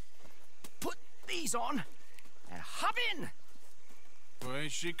 put these on and hop in. Well,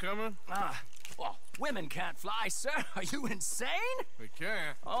 ain't she coming? Well, women can't fly, sir. Are you insane? They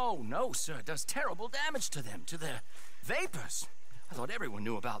can't. Oh, no, sir. It does terrible damage to them, to their vapors. I thought everyone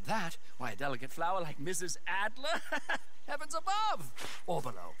knew about that. Why, a delicate flower like Mrs. Adler? Heavens above. Or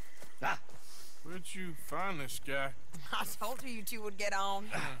below. Where'd you find this guy? I told you two would get on.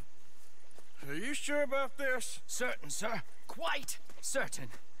 Are you sure about this? Certain, sir. Quite certain.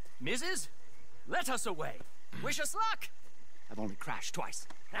 Mrs., let us away. Wish us luck. I've only crashed twice.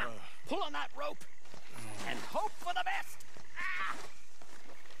 Now, pull on that rope and hope for the best.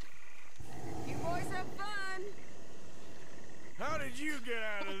 You boys have fun. How did you get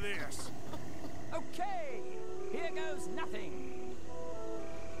out of this? Okay, here goes nothing.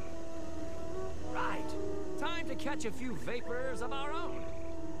 Right, time to catch a few vapors of our own.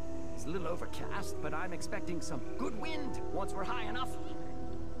 It's a little overcast, but I'm expecting some good wind once we're high enough.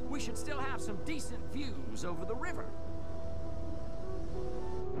 We should still have some decent views over the river.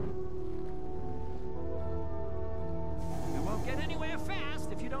 You won't get anywhere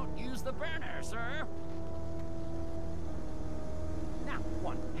fast if you don't use the burner, sir. Now,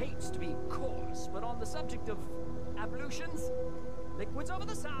 one hates to be coarse, but on the subject of ablutions, liquids over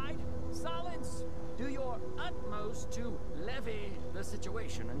the side, solids, do your utmost to levy the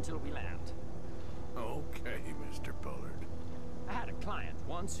situation until we land. Okay, Mr. Bullard. I had a client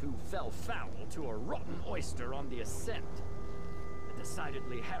once who fell foul to a rotten oyster on the ascent. A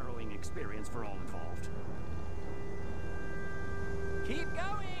decidedly harrowing experience for all involved. Keep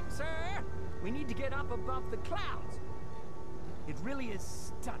going, sir! We need to get up above the clouds. It really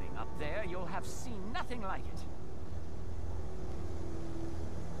is stunning up there. You'll have seen nothing like it.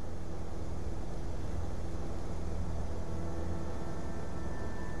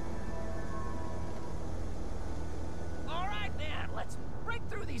 All right, then. Let's break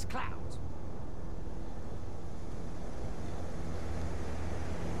through these clouds.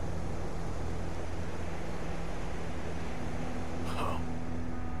 Oh,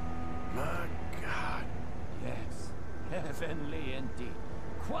 my God. Yes. Heavenly indeed.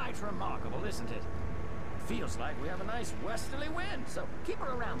 Quite remarkable, isn't it? Feels like we have a nice westerly wind, so keep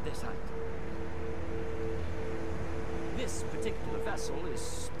her around this height. This particular vessel is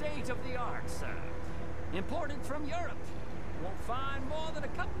state-of-the-art, sir. Imported from Europe. Won't find more than a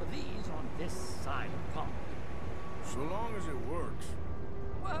couple of these on this side of the pond. So long as it works.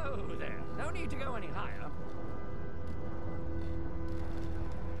 Whoa there. No need to go any higher.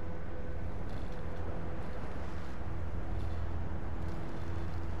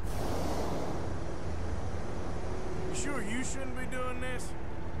 Sure you shouldn't be doing this?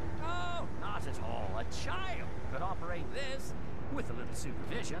 Oh, not at all. A child could operate this with a little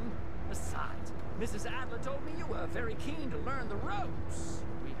supervision. Besides, Mrs. Adler told me you were very keen to learn the ropes.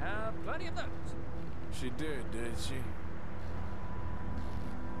 We have plenty of those. She did she?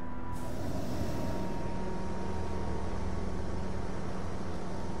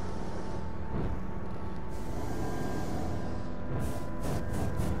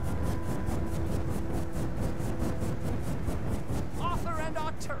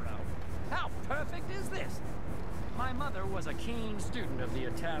 How perfect is this? My mother was a keen student of the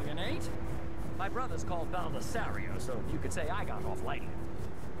Italianate. My brother's called Baldessario, so you could say I got off lightly.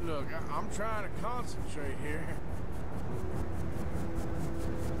 Look, I'm trying to concentrate here.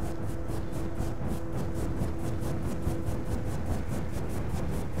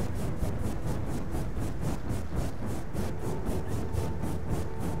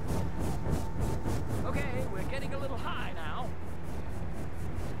 Okay, we're getting a little high now.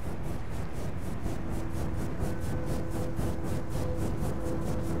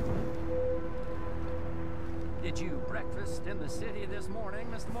 Did you breakfast in the city this morning,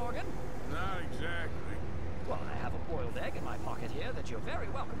 Mr. Morgan? Not exactly. Well, I have a boiled egg in my pocket here that you're very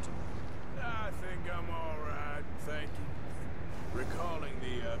welcome to. I think I'm all right, thank you. Recalling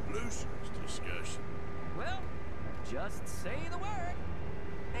the ablutions discussion. Well, just say the word.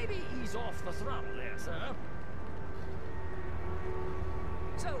 Maybe ease off the throttle there, sir.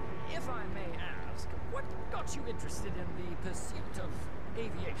 So, if I may ask, what got you interested in the pursuit of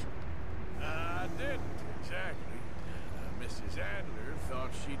aviation? I didn't exactly. Mrs. Adler thought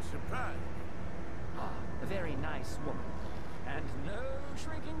she'd surprise me. Ah, a very nice woman. And no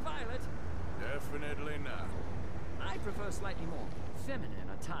shrinking violet. Definitely not. I prefer slightly more feminine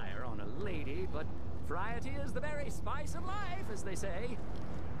attire on a lady, but variety is the very spice of life, as they say.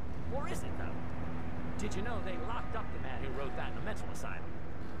 Or is it, though? Did you know they locked up the man who wrote that in a mental asylum?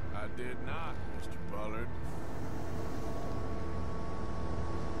 I did not, Mr. Bullard.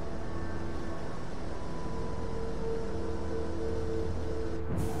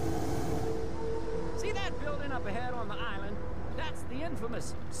 See that building up ahead on the island? That's the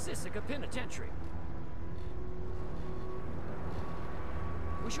infamous Sisika Penitentiary.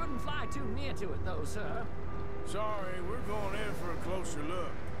 We shouldn't fly too near to it, though, sir. Sorry, we're going in for a closer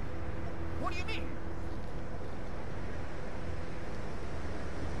look. What do you mean?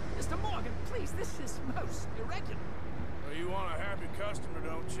 Mr. Morgan, please, this is most irregular. Well, you want a happy customer,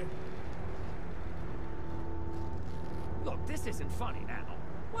 don't you? Look, this isn't funny now.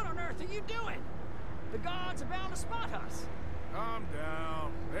 What on earth are you doing? The guards are bound to spot us. Calm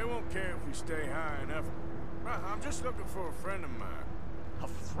down. They won't care if we stay high enough. I'm just looking for a friend of mine. A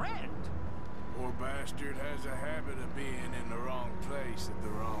friend? Poor bastard has a habit of being in the wrong place at the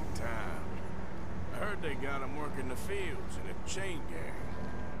wrong time. I heard they got him working the fields in a chain gang.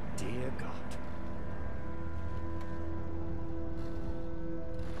 Dear God.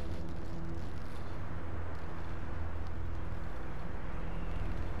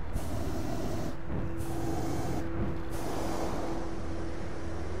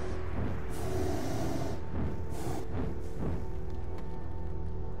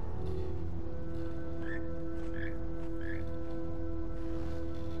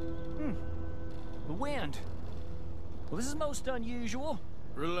 The wind. Well, this is most unusual.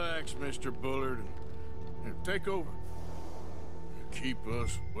 Relax, Mr. Bullard. Here, take over. Keep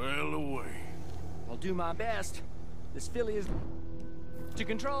us well away. I'll do my best. This filly is to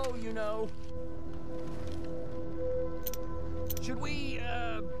control, you know. Should we,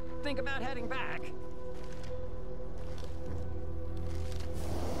 think about heading back?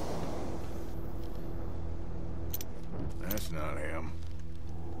 That's not him.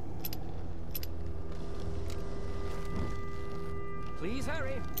 Please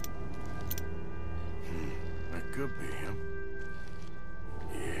hurry. That could be him.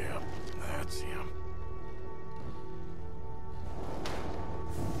 Yeah, that's him.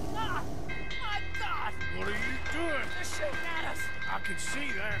 Ah! My God! What are you doing? They're shooting at us! I can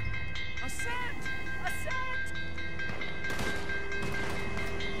see that. A scent! A scent!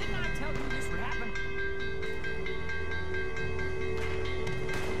 Didn't I tell you this would happen?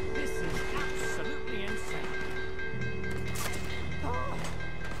 This is absolutely insane. Oh,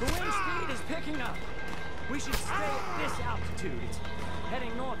 the wind speed is picking up. We should stay at this altitude. It's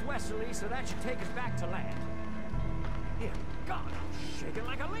heading northwesterly, so that should take us back to land. Here, God, I'm shaking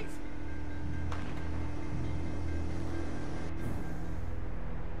like a leaf.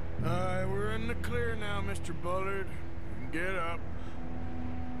 We're in the clear now, Mr. Bullard. You can get up.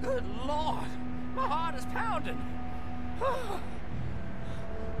 Good Lord! My heart is pounding!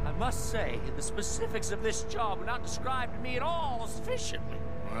 I must say, the specifics of this job were not described to me at all sufficiently.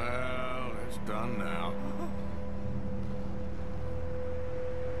 Well, it's done now.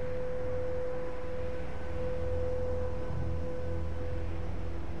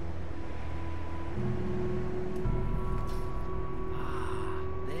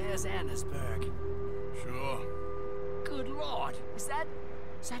 There's Annesburg. Sure. Good Lord! Is that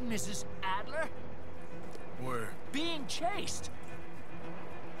Mrs. Adler? Where? Being chased!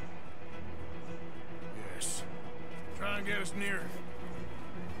 Yes. Try and get us near.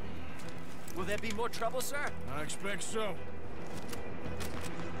 Will there be more trouble, sir? I expect so.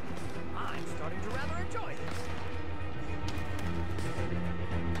 I'm starting to rather enjoy this.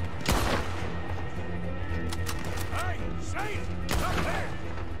 Hey! Say it! Up there!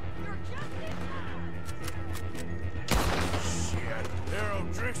 You're just in time! Shit! They're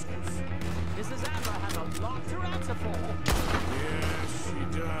O'Driscoll's. Mrs. Adler has a lot to answer for. Yes, she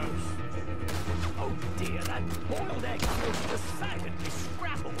does. Oh dear, that boiled egg feels decidedly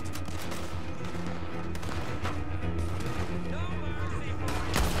scrambled. No mercy for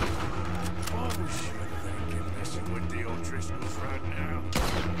you. Oh, shit. They ain't messing with the O'Driscolls right now.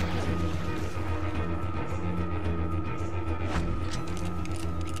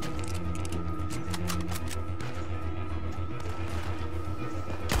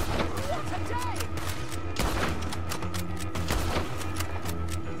 What a day!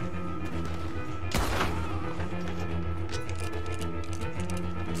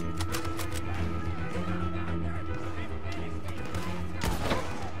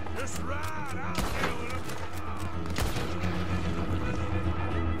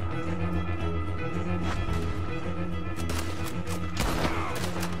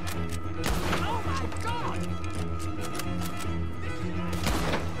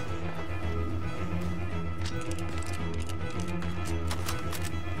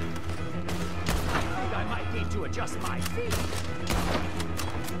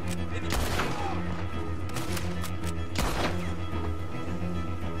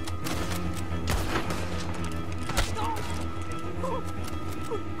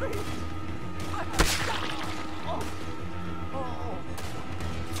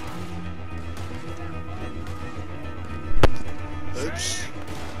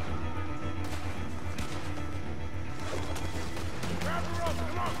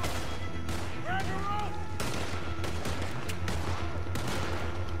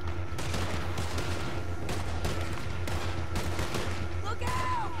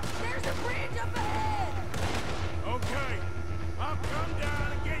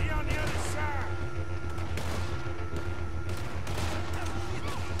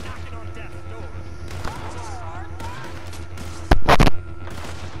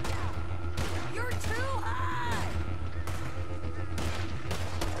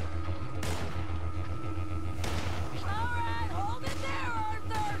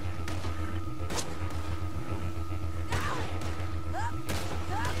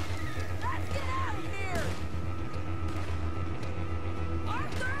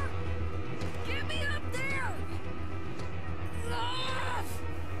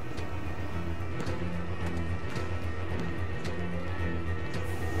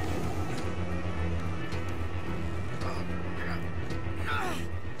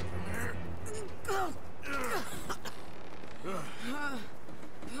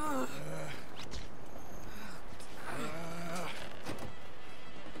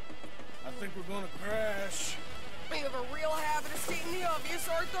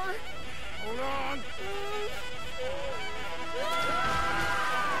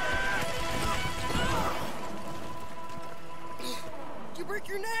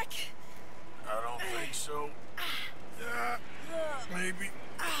 your neck? I don't think so. Maybe.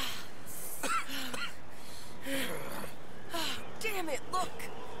 Damn it, look!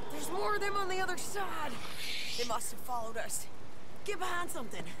 There's more of them on the other side. They must have followed us. Get behind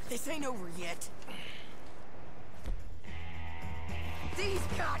something. This ain't over yet. These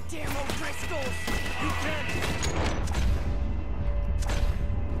goddamn O'Driscolls! You can't...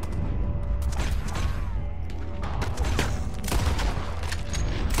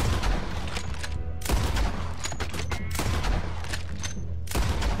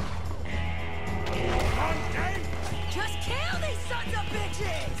 Just kill these sons of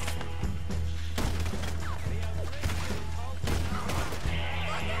bitches!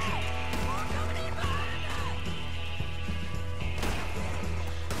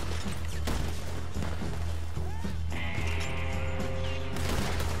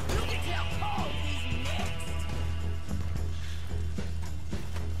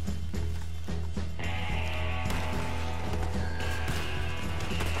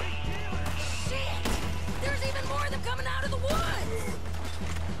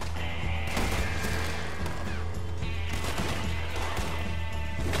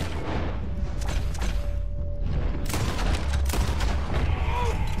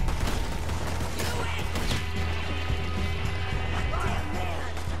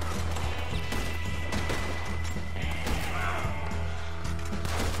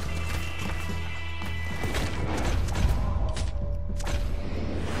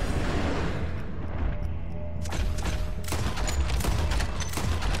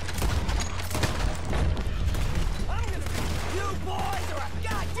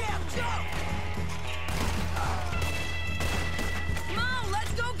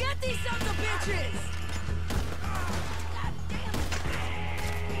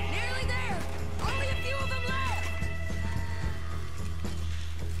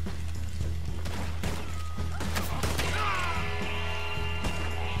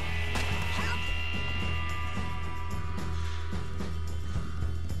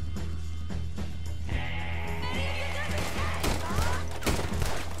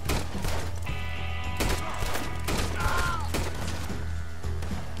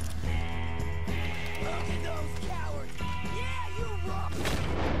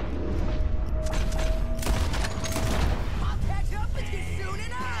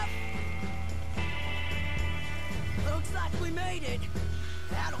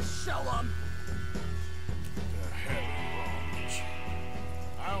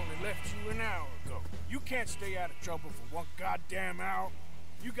 Can't stay out of trouble for one goddamn hour.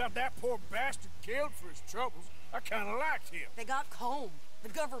 You got that poor bastard killed for his troubles. I kinda liked him. They got Combe, the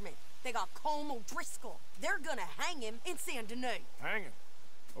government. They got Combe O'Driscoll. They're gonna hang him in Saint Denis. Hang him?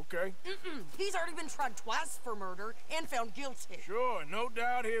 Okay. He's already been tried twice for murder and found guilty. Sure, no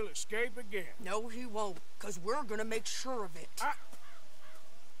doubt he'll escape again. No, he won't, because we're gonna make sure of it.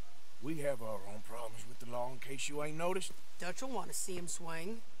 We have our own problems with the law in case you ain't noticed. Dutch will want to see him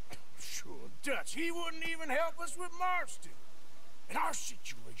swing. Sure, Dutch, he wouldn't even help us with Marston. And our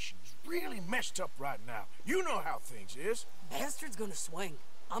situation is really messed up right now. You know how things is. Bastard's gonna swing.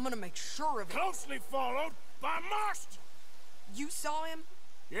 I'm gonna make sure of it. Closely followed by Marston. You saw him?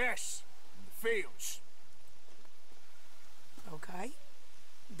 Yes, in the fields. Okay.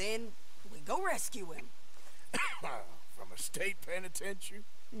 Then we go rescue him. From a state penitentiary?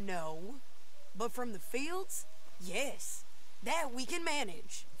 No. But from the fields? Yes. That we can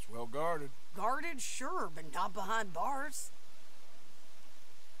manage. It's well guarded. Guarded, sure, but not behind bars.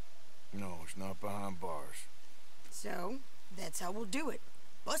 No, it's not behind bars. So, that's how we'll do it.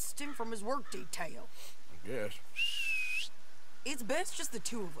 Bust him from his work detail. I guess. It's best just the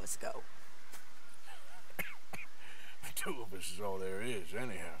two of us go. The two of us is all there is,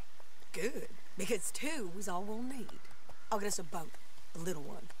 anyhow. Good, because two is all we'll need. I'll get us a boat, a little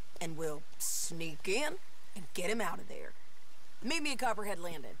one, and we'll sneak in and get him out of there. Meet me at Copperhead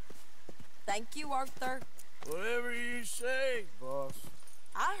Landing. Thank you, Arthur. Whatever you say, boss.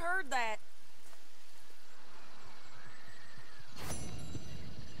 I heard that.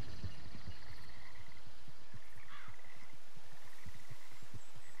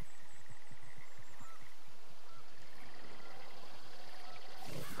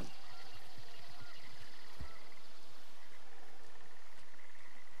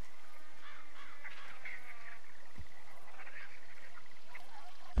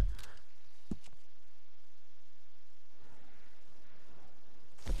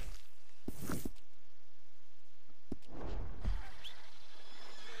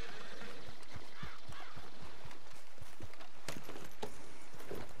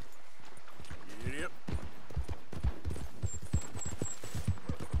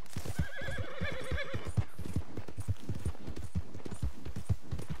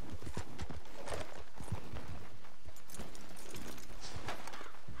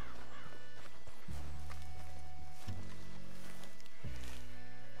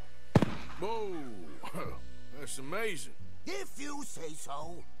 Whoa! That's amazing. If you say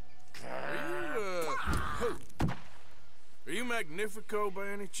so. Are you Magnifico by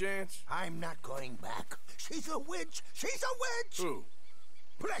any chance? I'm not going back. She's a witch. She's a witch. Who?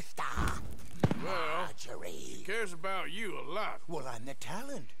 Presta. Well, Marjorie. She cares about you a lot. Well, I'm the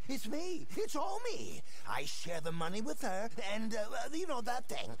talent. It's me. It's all me. I share the money with her, and, you know that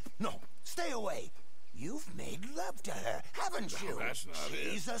thing. No, stay away. You've made love to her, haven't you? No, that's not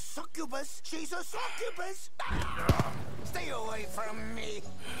it. She's a succubus. She's a succubus. Stay away from me.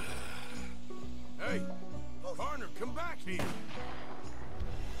 Hey, partner, come back here.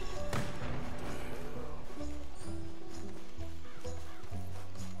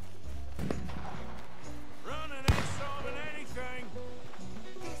 Running ain't solving anything.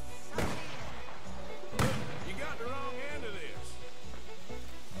 You got the wrong end of this.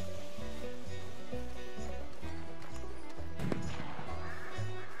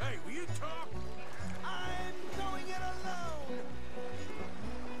 Hey, will you talk? I'm going it alone.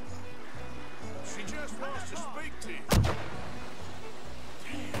 She just wants to speak to you.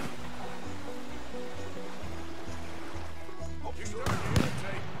 Damn. You're starting to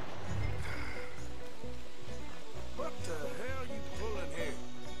irritate. What the hell you pulling here?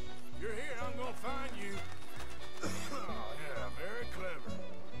 You're here, I'm gonna find you. Oh, yeah, very clever.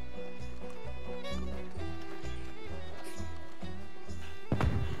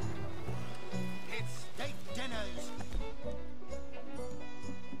 It's state dinners.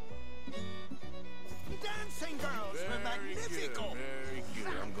 Dancing girls were Very good, magnifical. very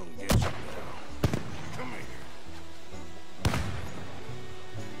good. I'm gonna get you now. Come here.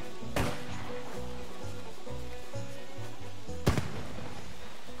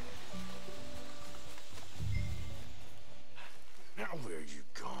 Now where you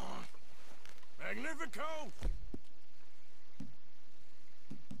gone? Magnifico!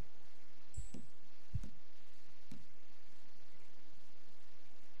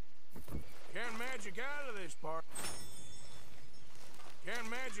 Can't magic out of this, partner. Can't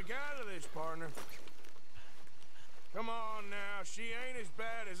magic out of this, partner. Come on now, she ain't as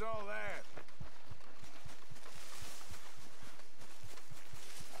bad as all that.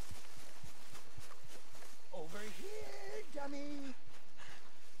 Over here, dummy.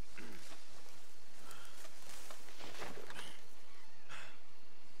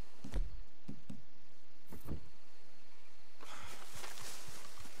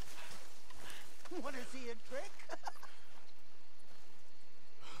 Want to see a trick?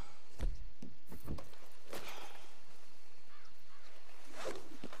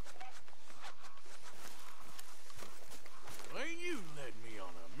 Ain't you led me on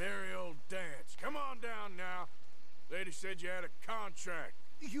a merry old dance. Come on down now. Lady said you had a contract.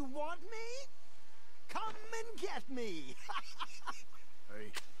 You want me? Come and get me.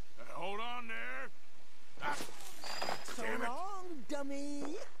 Hey, hold on there. Ah, So damn it. long,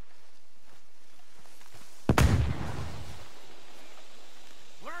 dummy.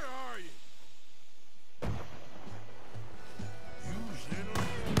 Where are you? You little...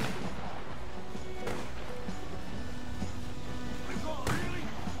 Really?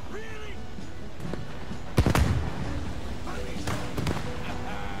 Really?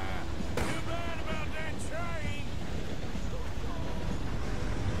 Too bad about that train.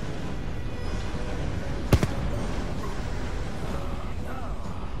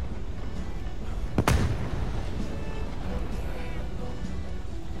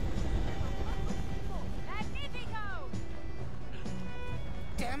 Magnifico!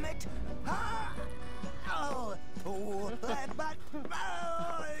 Damn it. Ah! Oh, but,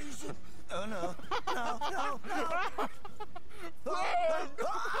 oh no, no.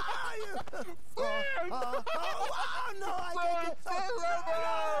 No, I can't.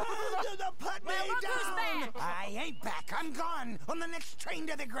 Put me down. I ain't back. I'm gone on the next train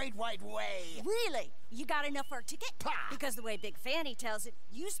to the Great White Way. Really? You got enough for a ticket? Because the way Big Fanny tells it,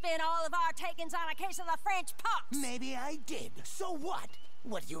 you spent all of our takings on a case of the French pox. Maybe I did. So what?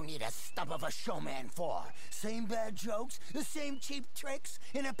 What do you need a stump of a showman for? Same bad jokes, the same cheap tricks,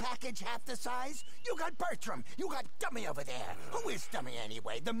 in a package half the size? You got Bertram, you got Dummy over there. Who is Dummy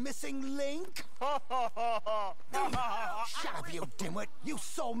anyway? The missing link? Shut up, you dimwit. You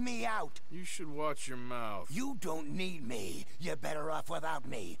sold me out. You should watch your mouth. You don't need me. You're better off without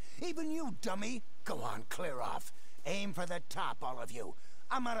me. Even you, Dummy. Go on, clear off. Aim for the top, all of you.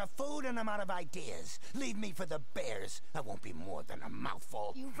 I'm out of food and I'm out of ideas. Leave me for the bears. I won't be more than a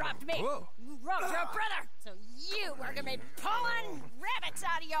mouthful. You robbed me. Whoa. You robbed your brother. So you are gonna be pulling rabbits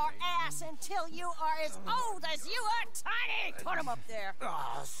out of your ass until you are as old as you are tiny. Put them up there.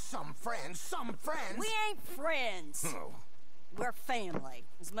 Ah, some friends, some friends. We ain't friends. Oh. We're family,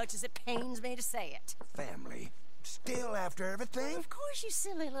 as much as it pains me to say it. Family? Still after everything? Of course, you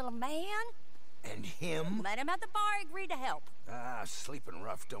silly little man. And him? Met him at the bar, agreed to help. Ah, sleeping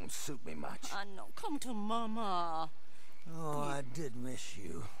rough don't suit me much. I know. Come to Mama. Oh, I did miss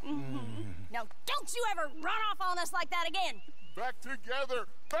you. Now, don't you ever run off on us like that again. Back together!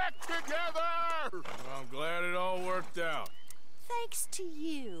 Back together! Well, I'm glad it all worked out. Thanks to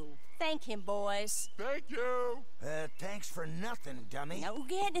you. Thank him, boys. Thank you. Thanks for nothing, dummy. No,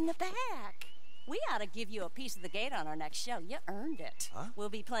 get in the back. We ought to give you a piece of the gate on our next show. You earned it. Huh? We'll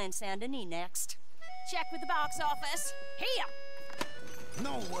be playing Saint Denis next. Check with the box office. Here!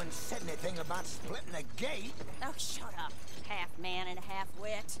 No one said anything about splitting the gate. Oh, shut up. Half man and half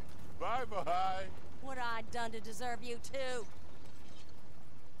wit. Bye-bye. What I done to deserve you, too?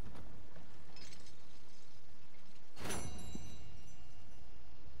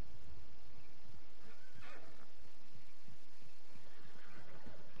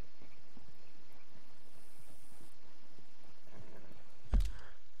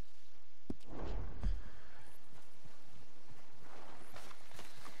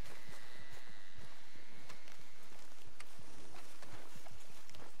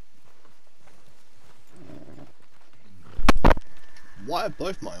 Why are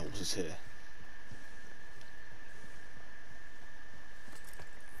both my horses here?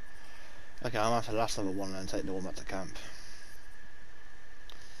 Okay, I'm gonna have to last level one and then take the one back to camp.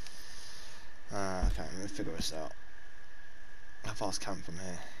 Okay, let me figure this out. How far's camp from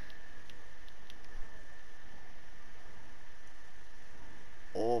here?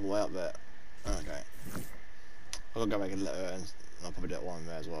 All the way up there. Okay. I'll go back and let her, and I'll probably do that one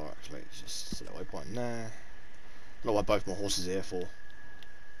there as well, actually. Just set that waypoint there. I don't know what both my horses are here for.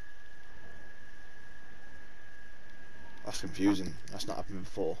 That's confusing. That's not happened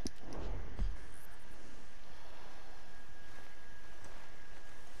before.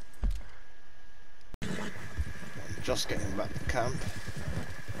 I'm just getting back to camp.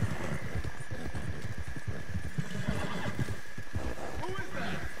 Who is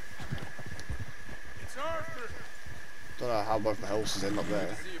that? It's Arthur. Don't know how both my horses end up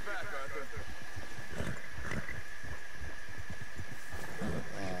there. See you back, Arthur.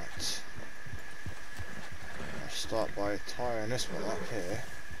 Right. I'll start by tying this one up here.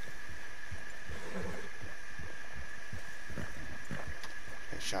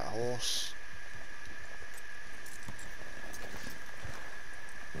 Okay, shut horse.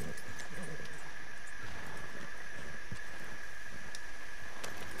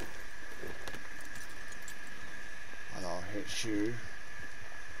 And I'll hit you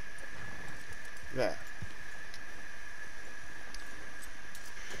there.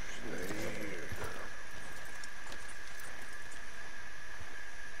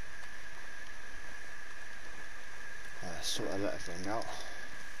 Sort of let everything out.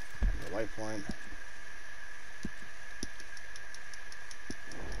 The waypoint.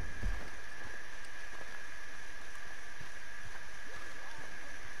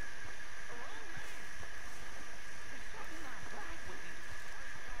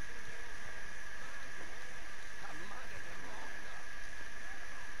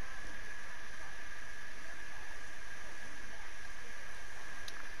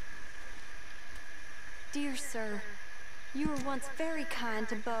 Dear sir, you were once very kind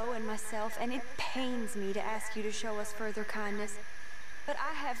to Beau and myself, and it pains me to ask you to show us further kindness. But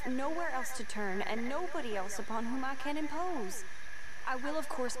I have nowhere else to turn, and nobody else upon whom I can impose. I will, of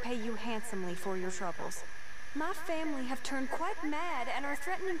course, pay you handsomely for your troubles. My family have turned quite mad and are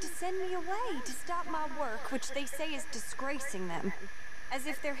threatening to send me away to stop my work, which they say is disgracing them. As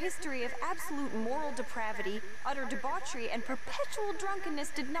if their history of absolute moral depravity, utter debauchery, and perpetual drunkenness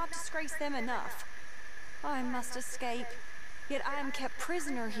did not disgrace them enough. I must escape, yet I am kept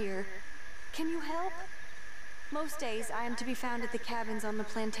prisoner here. Can you help? Most days I am to be found at the cabins on the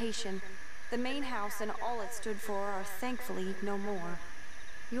plantation. The main house and all it stood for are thankfully no more.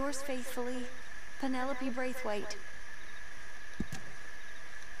 Yours faithfully, Penelope Braithwaite.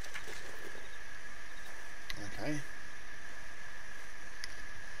 Okay.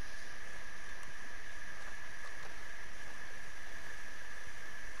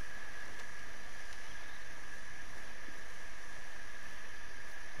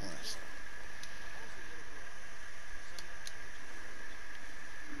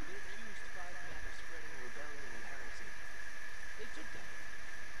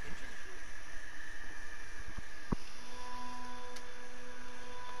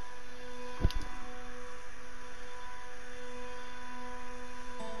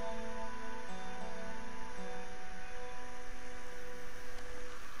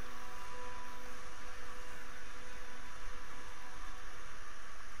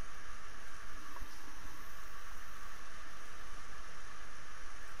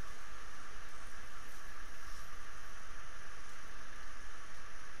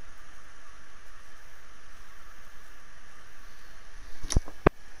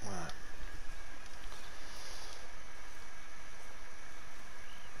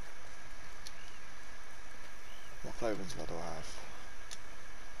 options. What do I have?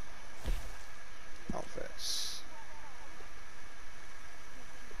 Outfits.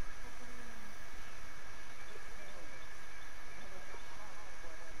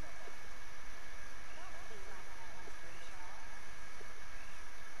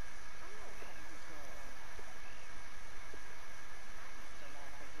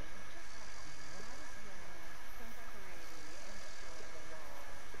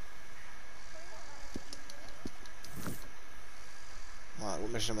 Right,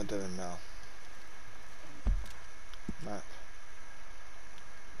 what mission am I doing now? Map.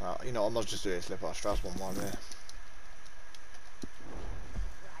 You know, I must just do this slip out Strauss one there.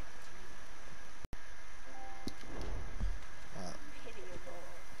 Right.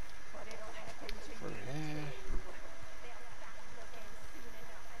 Through here.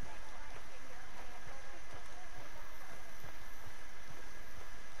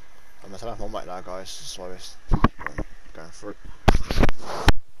 I'm gonna turn off my mic now, guys, so it's going through.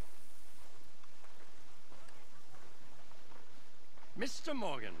 Mr.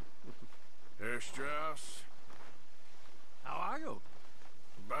 Morgan. Herr Strauss. How are you?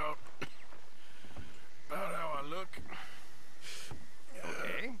 About how I look.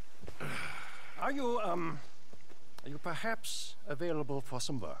 Okay. Are you perhaps available for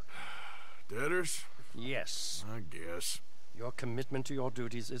some work? Debtors? Yes. I guess. Your commitment to your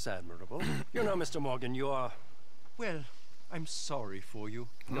duties is admirable. You know, Mr. Morgan, well, I'm sorry for you.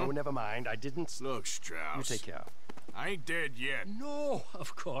 No, never mind. I didn't... Look, Strauss. You take care. I ain't dead yet. No,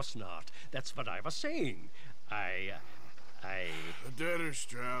 of course not. That's what I was saying. The debtor,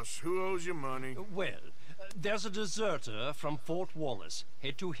 Strauss. Who owes you money? There's a deserter from Fort Wallace.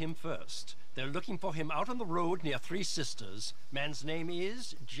 Head to him first. They're looking for him out on the road near Three Sisters. Man's name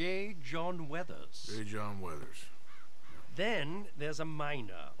is J. John Weathers. J. John Weathers. Then there's a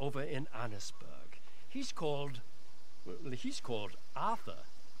miner over in Annesburg. He's called Arthur.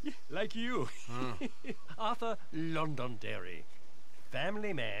 Like you. Arthur Londonderry.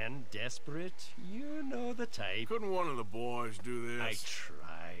 Family man, desperate, you know the type. Couldn't one of the boys do this? I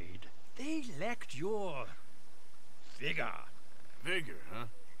tried. They lacked your... vigor. Vigor, huh?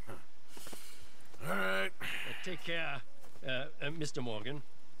 All right. Take care, Mr. Morgan.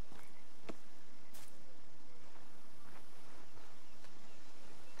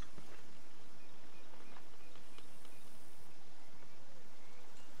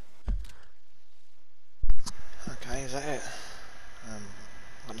 Okay, is that it?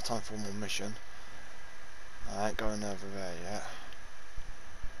 Got no time for one more mission. I ain't going over there yet.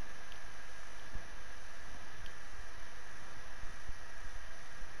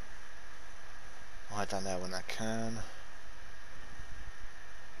 I'll head down there when I can.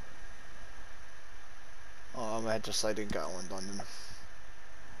 Oh, I'm ahead just so I didn't get one done.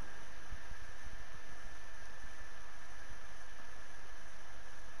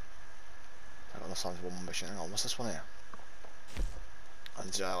 I got no time for one more mission. Hang on, what's this one here?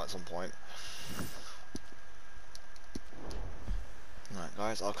 And jail at some point. Right,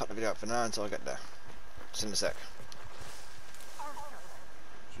 guys, I'll cut the video out for now until I get there. See you in a sec.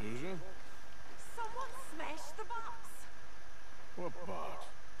 Susan? Someone smashed the box. What box?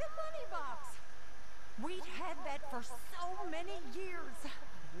 The money box. We'd had that for so many years.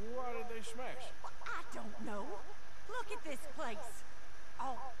 Why did they smash it? Well, I don't know. Look at this place.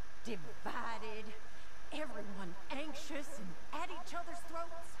 All divided. Everyone anxious and at each other's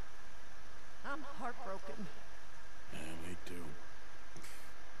throats. I'm heartbroken. Yeah, me too.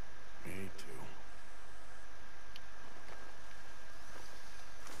 Me too.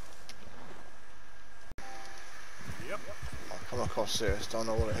 Yep. I'll come across this, don't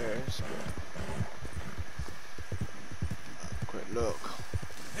know what it is. Quick look.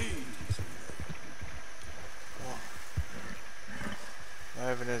 What?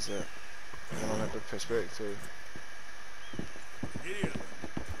 Where even is it? I'm meant to perspective too. Idiot.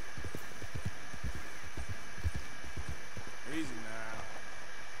 Easy now.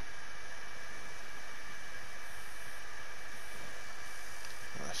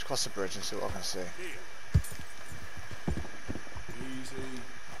 Let's cross the bridge and see what I can see. Easy.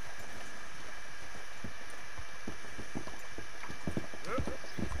 Yep.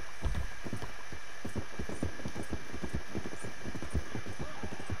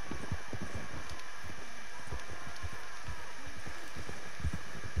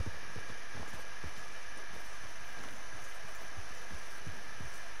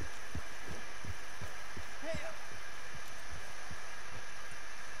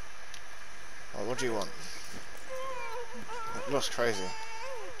 Oh, what do you want? It looks crazy.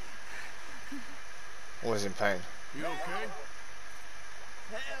 Always in pain. You okay?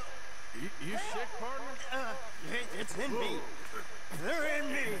 You sick, partner? It's in me. They're in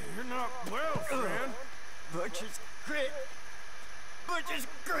me. You're not well, friend. Butcher's grit. Butcher's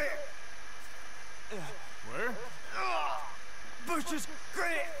grit. Where? Butcher's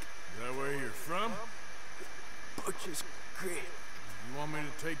grit. Is that where you're from? Butcher's grit. You want me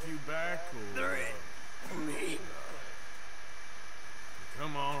to take you back, or... They're in me.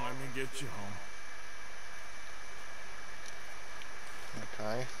 Come on, let me get you home.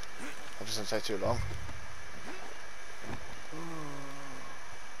 Okay. That doesn't take too long.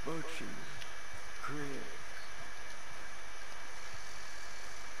 Butcher's grit.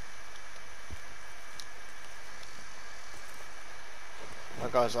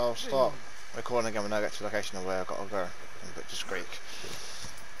 Right guys, I'll start recording again when I get to the location of where I've got to go. I'm a bit discreet.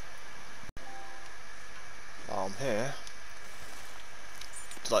 I'm here.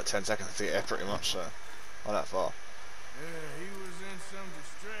 It's like 10 seconds to get here pretty much, so not that far. Yeah, he was in some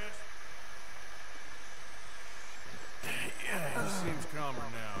distress. Yeah, he seems calmer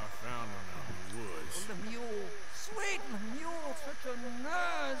now. I found him out in the woods. The mule, sweet mule, such a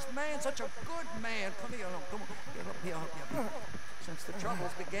nice man, such a good man. Come here, come on, get up here. Since the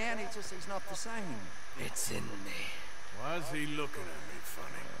troubles began, he's not the same. It's in me. Why is he looking at me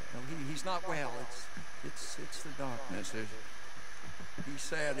funny? No, he's not well. It's the darkness. He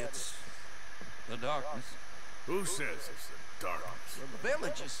said it's the darkness. Who says it's the darkness? Well, the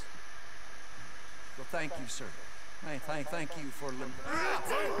villages. Well, thank you, sir. Thank you for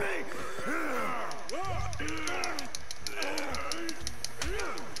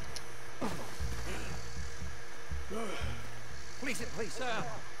Please,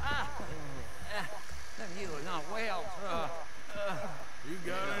 the mule is not well. You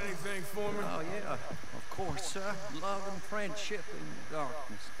got anything for me? Oh, yeah, of course, sir. Love and friendship in the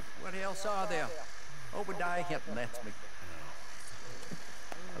darkness. What else are there? Obadiah Hinton, that's me.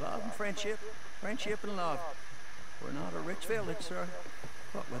 Love and friendship and love. We're not a rich village, sir,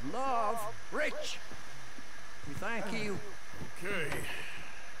 but with love, rich. We thank you. Okay.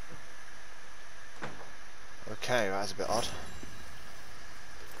 Okay, that's a bit odd.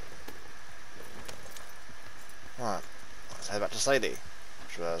 Right, let's head back to Sadie,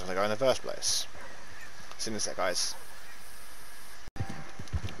 which was going to go in the first place. See you in a sec, guys. I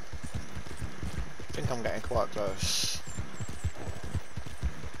think I'm getting quite close.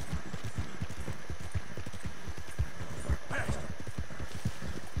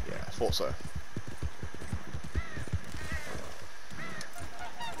 Yeah, I thought so.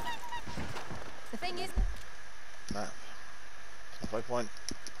 The thing is... Nah. Halfway point.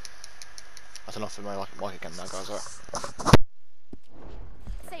 That's enough for my mic again now, guys, right?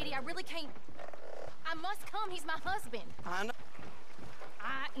 Sadie, I really can't... I must come, he's my husband. I know.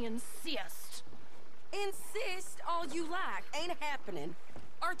 I insist. Insist all you like. Ain't happening.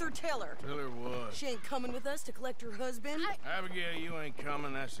 Arthur, tell her. Tell her what? She ain't coming with us to collect her husband. Abigail, you ain't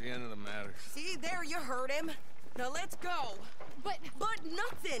coming. That's the end of the matter. See, there you heard him. Now let's go. But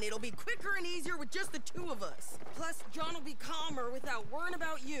nothing. It'll be quicker and easier with just the two of us. Plus, John will be calmer without worrying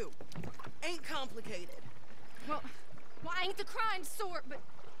about you. Ain't complicated. Well, I ain't the crying sort, but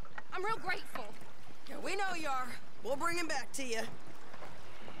I'm real grateful. Yeah, we know you are. We'll bring him back to you.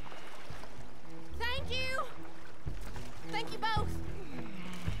 Thank you. Thank you both.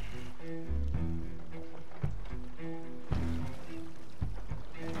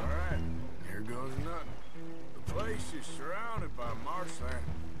 Alright, here goes nothing. The place is surrounded by marshland.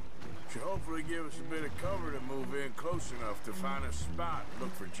 Should hopefully give us a bit of cover to move in close enough to find a spot and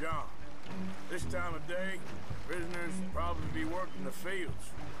look for John. This time of day, prisoners will probably be working the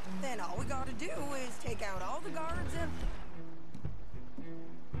fields. Then all we gotta do is take out all the guards and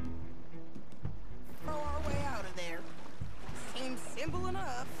throw our way out of there. Seems simple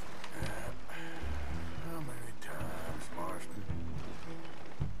enough. How many times, Marston?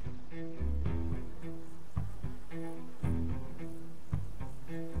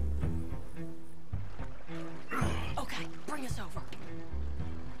 Okay, bring us over.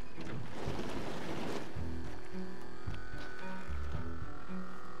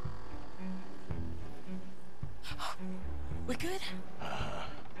 We good?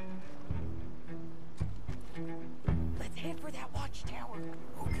 Let's head for that watchtower.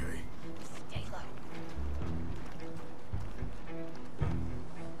 Okay. Stay low.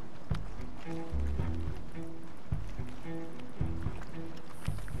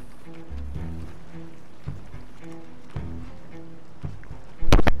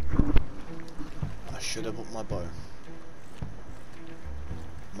 I should have bought my bow.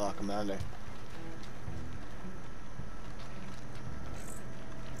 Mark and Manly.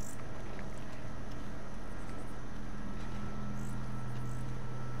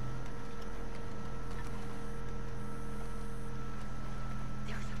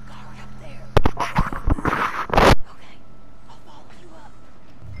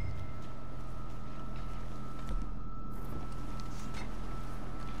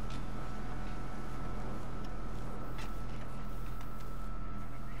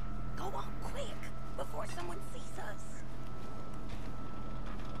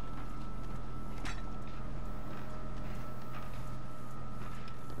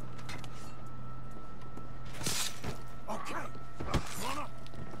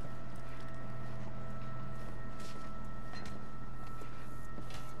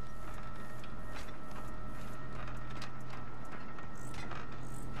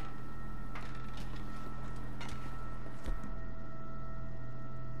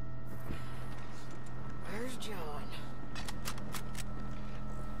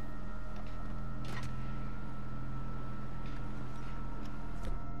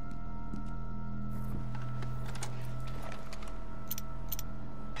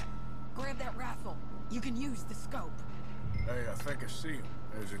 You can use the scope. Hey, I think I see him.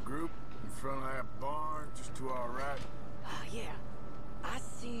 There's a group in front of that barn just to our right. Oh, yeah. I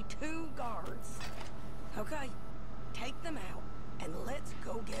see 2 guards. Okay, take them out, and let's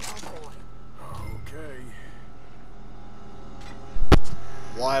go get our boy. Okay.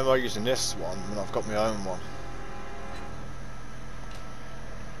 Why am I using this one when I've got my own one?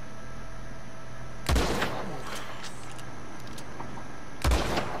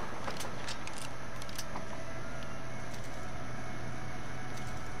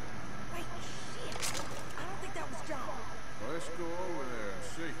 Wait, shit! I don't think that was John. Well, let's go over there and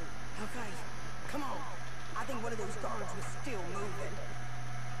see. Okay, come on. I think one of those guards was still moving.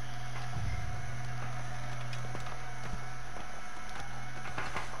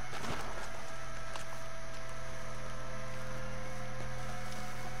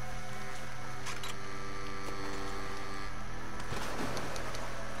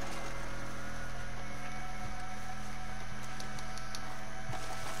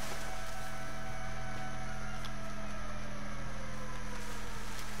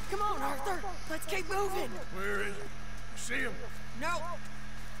 Come on, Arthur. Let's keep moving. Where is he? See him? No.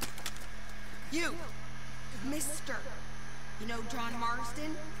 You, Mister. You know John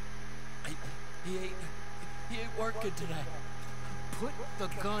Marston? He ain't working today. Put the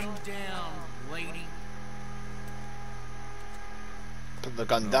gun down, lady. Put the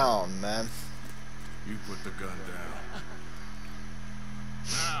gun down, man. You put the gun down.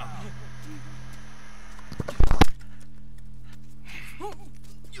 Now.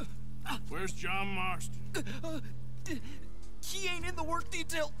 Where's John Marston? He ain't in the work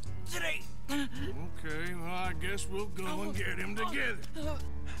detail today. Okay, well, I guess we'll go and get him together.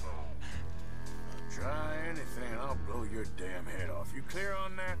 Try anything, I'll blow your damn head off. You clear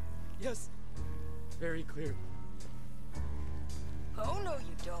on that? Yes. Very clear. Oh, no,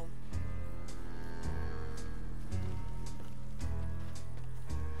 you don't.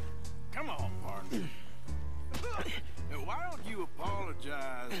 Come on, partner. Now, why don't you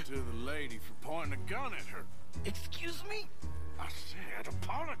apologize to the lady for pointing a gun at her? Excuse me? I said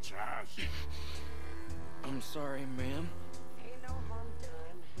apologize. I'm sorry, ma'am. Ain't no harm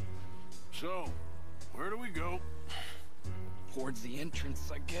done. So, where do we go? Towards the entrance,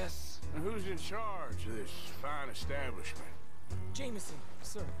 I guess. Now, who's in charge of this fine establishment? Jameson,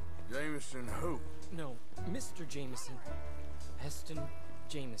 sir. Jameson who? No, Mr. Jameson. Heston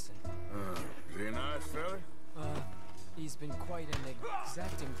Jameson. Is he a nice fella? He's been quite an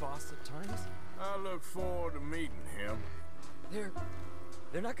exacting boss at times. I look forward to meeting him.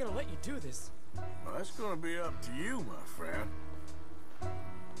 They're not gonna let you do this. Well, that's gonna be up to you, my friend.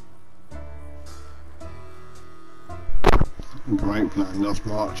 Great plan, just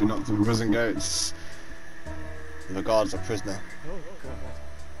marching up to the prison gates. The guard's a prisoner. Oh, God.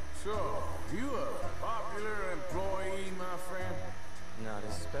 So, you a popular employee, my friend? Not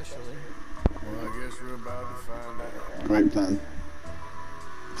especially. Well, I guess we're about to find out. Great plan.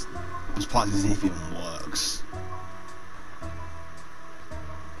 This part is if it even works.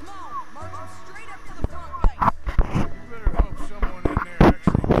 Come on, march him straight up to the front gate. You better hope someone in there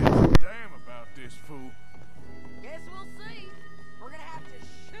actually gives a damn about this fool. Guess we'll see. We're gonna have to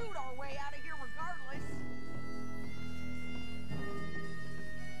shoot our way out of here regardless.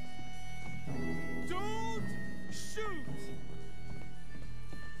 Don't shoot!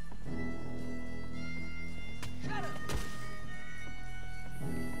 Shut up!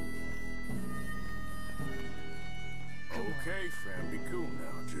 Okay, friend, be cool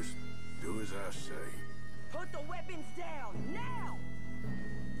now. Just do as I say. Put the weapons down, now!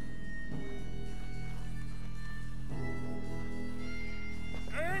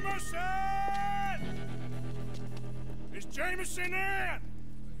 Jameson! Is Jameson in?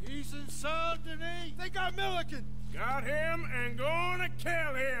 He's in Saint-Denis. They got Milliken. Got him and gonna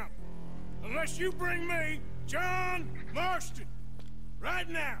kill him. Unless you bring me John Marston. Right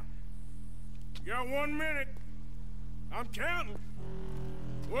now. You got 1 minute. I'm counting.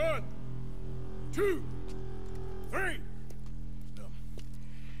 1, 2, 3.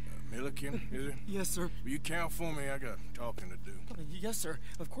 Milliken, is it? Yes, sir. Will you count for me? I got talking to do. Yes, sir.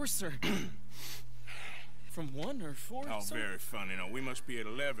 Of course, sir. From 1 or 4? Oh, sir? very funny. No, we must be at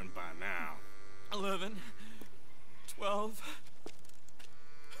 11 by now. 11, 12,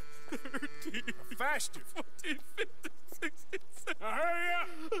 13, faster. 14, 15, 16, 17. Now hurry up!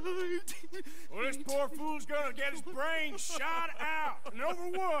 Well, this poor fool's gonna get his brains shot out. And over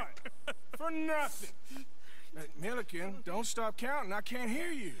what? For nothing. Milliken, don't stop counting. I can't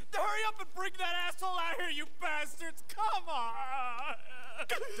hear you. Hurry up and bring that asshole out here, you bastards! Come on!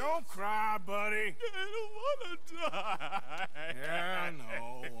 Don't cry, buddy. I don't want to die. Yeah, I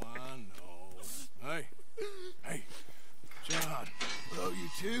know. Hey,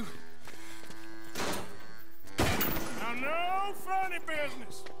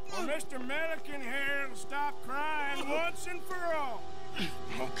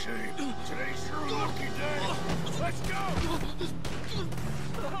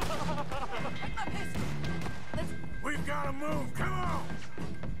 gotta move, come on!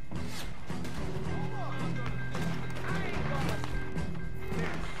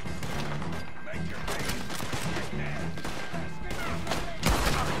 Make your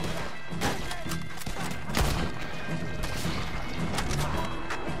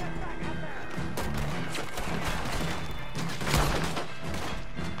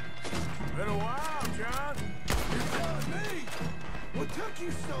Been a while, John. You're telling me? What took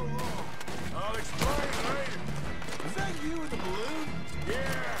you so long? I'll explain later. Is that you in the balloon?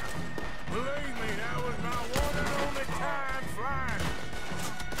 Yeah. Believe me, that was my one and only time flying.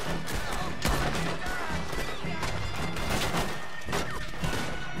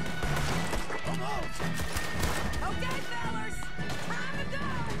 Okay, fellas, time to go.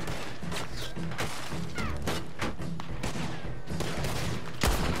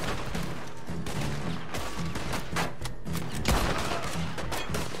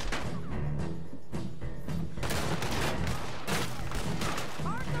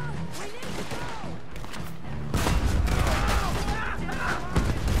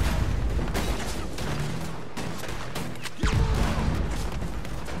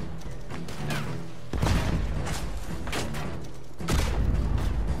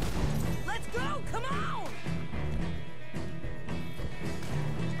 Let's go, come on!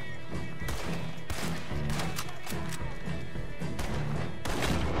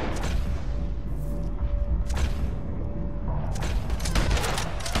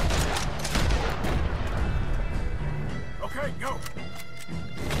 Okay, go.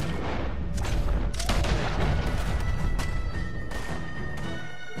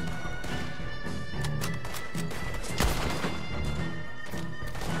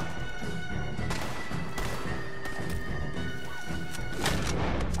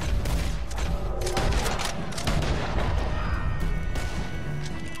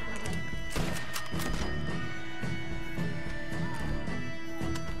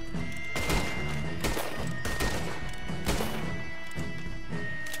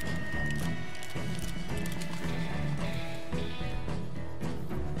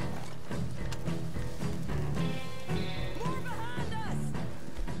 More behind us!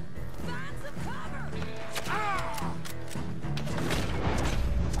 Find some cover!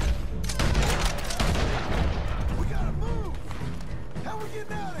 We gotta move! How we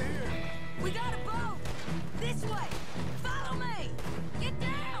getting out of here? We got a boat! This way! Follow me! Get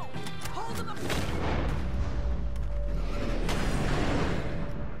down! Hold them up!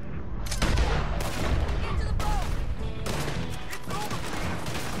 Get to the boat!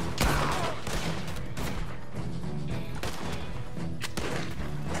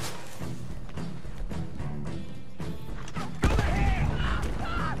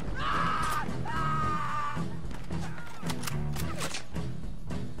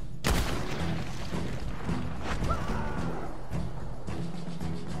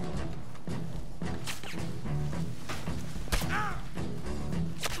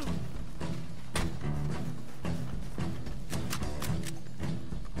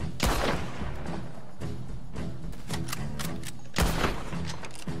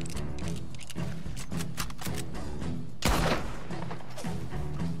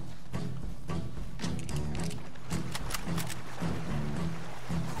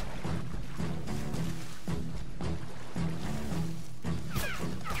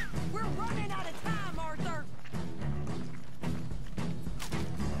 We're running out of time, Arthur!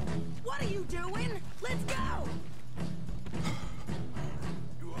 What are you doing? Let's go!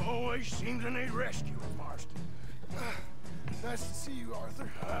 You always seem to need rescuing, Marston. Nice to see you, Arthur.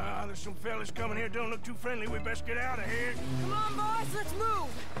 There's some fellas coming here. Don't look too friendly. We best get out of here. Come on, boys, let's move!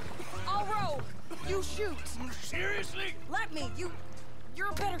 I'll row. You shoot. Seriously? Let me. You're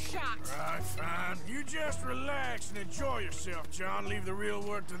a better shot. Right, fine. You just relax and enjoy yourself, John. Leave the real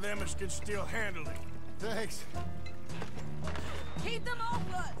work to them as can still handle it. Thanks. Keep them off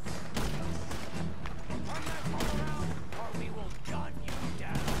us! Turn that boat around, or we will gun you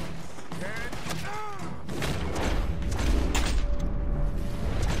down.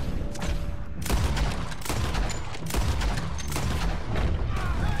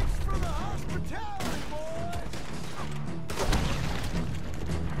 Thanks for the hospitality, boys!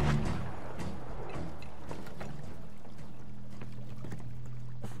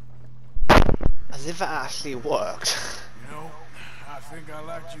 As if it actually worked. You know, I think I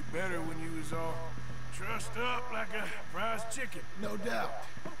liked you better when you was all trussed up like a prize chicken. No doubt.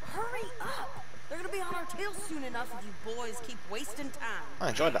 Hurry up! They're gonna be on our tails soon enough if you boys keep wasting time. I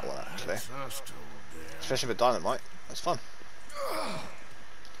enjoyed that one actually. That's us told them. Especially with dynamite. That's fun.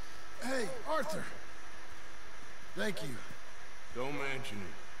 Hey, Arthur. Thank you. Don't mention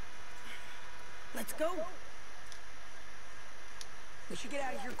it. Let's go. We should get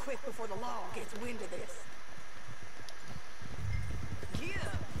out of here quick before the law gets wind of this. Yeah.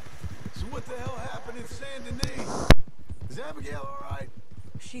 So what the hell happened in Saint Denis? Is Abigail all right?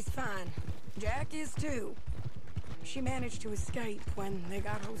 She's fine. Jack is too. She managed to escape when they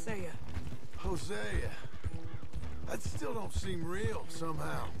got Hosea. Hosea. That still don't seem real,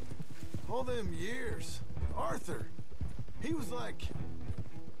 somehow. All them years. Arthur. He was like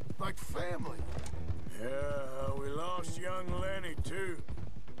family. Yeah, we lost young Lenny, too.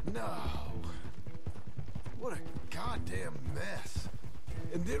 No. What a goddamn mess.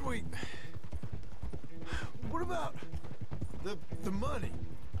 And then we... What about the money?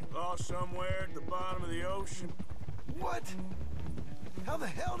 Lost somewhere at the bottom of the ocean. What? How the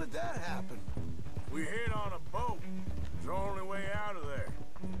hell did that happen? We hit on a boat. It was the only way out of there.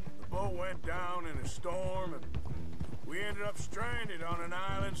 The boat went down in a storm, and we ended up stranded on an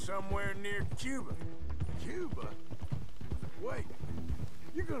island somewhere near Cuba. Cuba? Wait,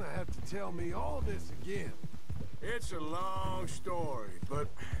 you're gonna have to tell me all this again. It's a long story, but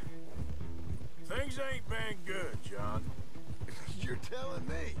things ain't been good, John. You're telling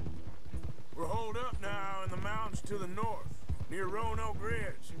me? We're holed up now in the mountains to the north, near Roanoke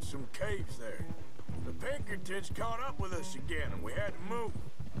Ridge, and some caves there. The Pinkertons caught up with us again, and we had to move.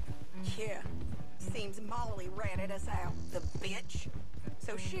 Yeah. Seems Molly ratted us out, the bitch.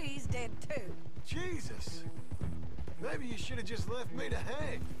 So she's dead too. Jesus. Maybe you should have just left me to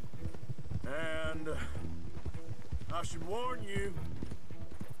hang. And I should warn you,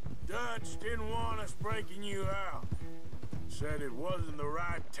 Dutch didn't want us breaking you out. Said it wasn't the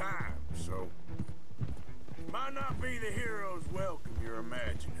right time, so might not be the hero's welcome you're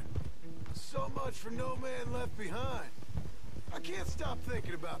imagining. So much for no man left behind. I can't stop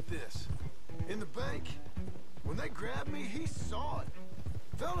thinking about this. In the bank, when they grabbed me, he saw it.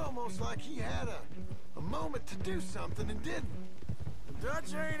 Felt almost like he had a moment to do something and didn't.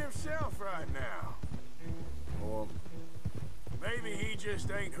 Dutch ain't himself right now. Or maybe he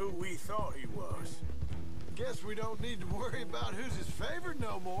just ain't who we thought he was. Guess we don't need to worry about who's his favorite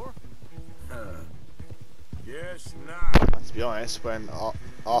no more. Guess not. To be honest, when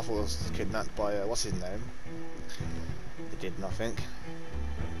Arthur was kidnapped by, what's his name? He did nothing.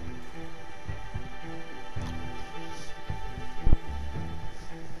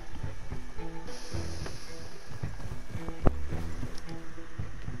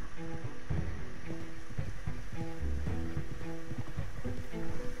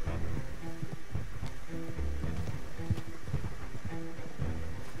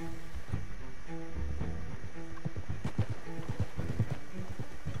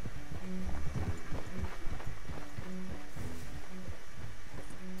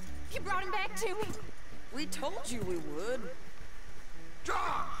 You brought him back to me. We told you we would.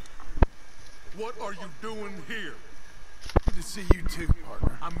 John! What are you doing here? Good to see you too,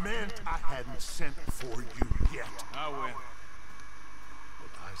 partner. I meant I hadn't sent for you yet. I went.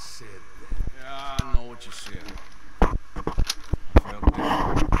 But I said that. Yeah, I know what you said. Is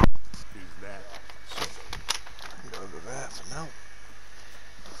that so? Go over there for now.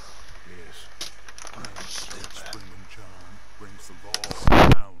 Yes. It's bringing John brings the law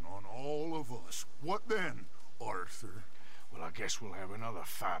down on all of us. What then, Arthur? Well, I guess we'll have another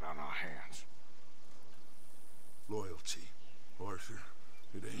fight on our hands. Loyalty, Arthur.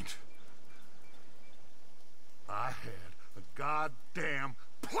 It ain't. I had a goddamn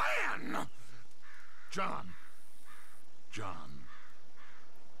plan! John.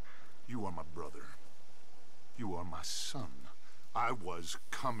 You are my brother. You are my son. I was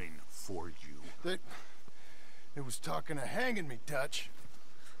coming for you. They was talking of hanging me, Dutch.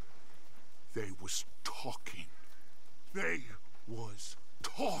 They was talking. They was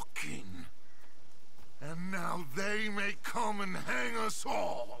talking. And now they may come and hang us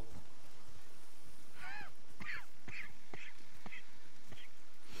all.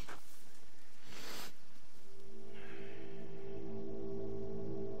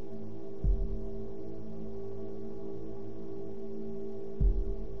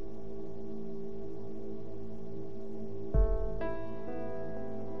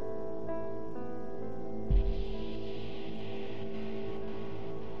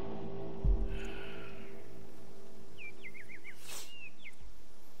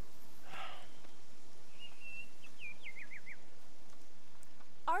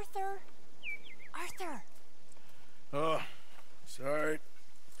 Arthur! Oh, sorry.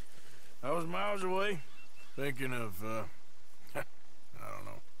 I was miles away, thinking of, I don't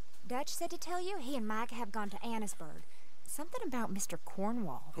know. Dutch said to tell you he and Mike have gone to Annisburg. Something about Mr.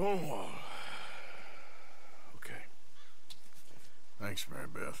 Cornwall. Cornwall. Okay. Thanks, Mary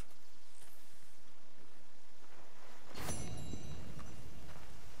Beth.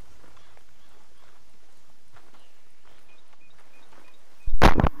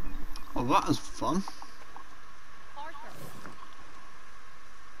 Well, that was fun. Arthur.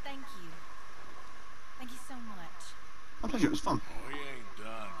 Thank you. Thank you so much. My pleasure, it was fun. We ain't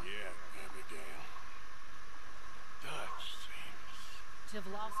done yet, Abigail. Dutch seems... To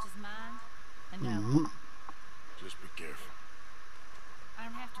have lost his mind? And no. Just be careful. I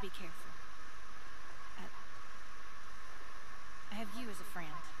don't have to be careful. I have you as a friend.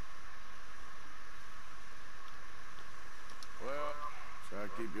 Well, try to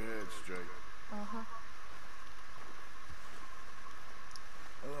keep your head straight. Uh-huh.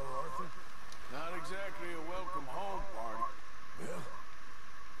 Hello, Arthur. Not exactly a welcome home party. Well,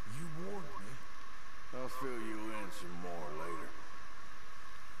 you warned me. I'll fill you in some more later.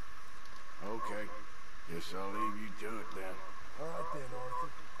 Okay. Guess I'll leave you to it then. All right then, Arthur.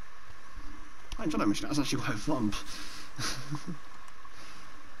 I enjoyed that mission. That was actually quite fun.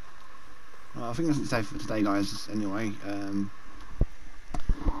 Well, I think that's it for today, guys. Anyway, I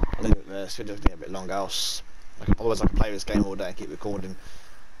think this video's getting a bit long, else. Otherwise, I can play this game all day and keep recording.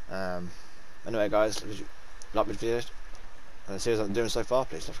 Anyway, guys, if you like this video and the series I'm doing so far,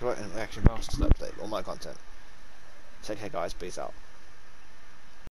 please subscribe and reaction bars to update all my content. Take care, guys. Peace out.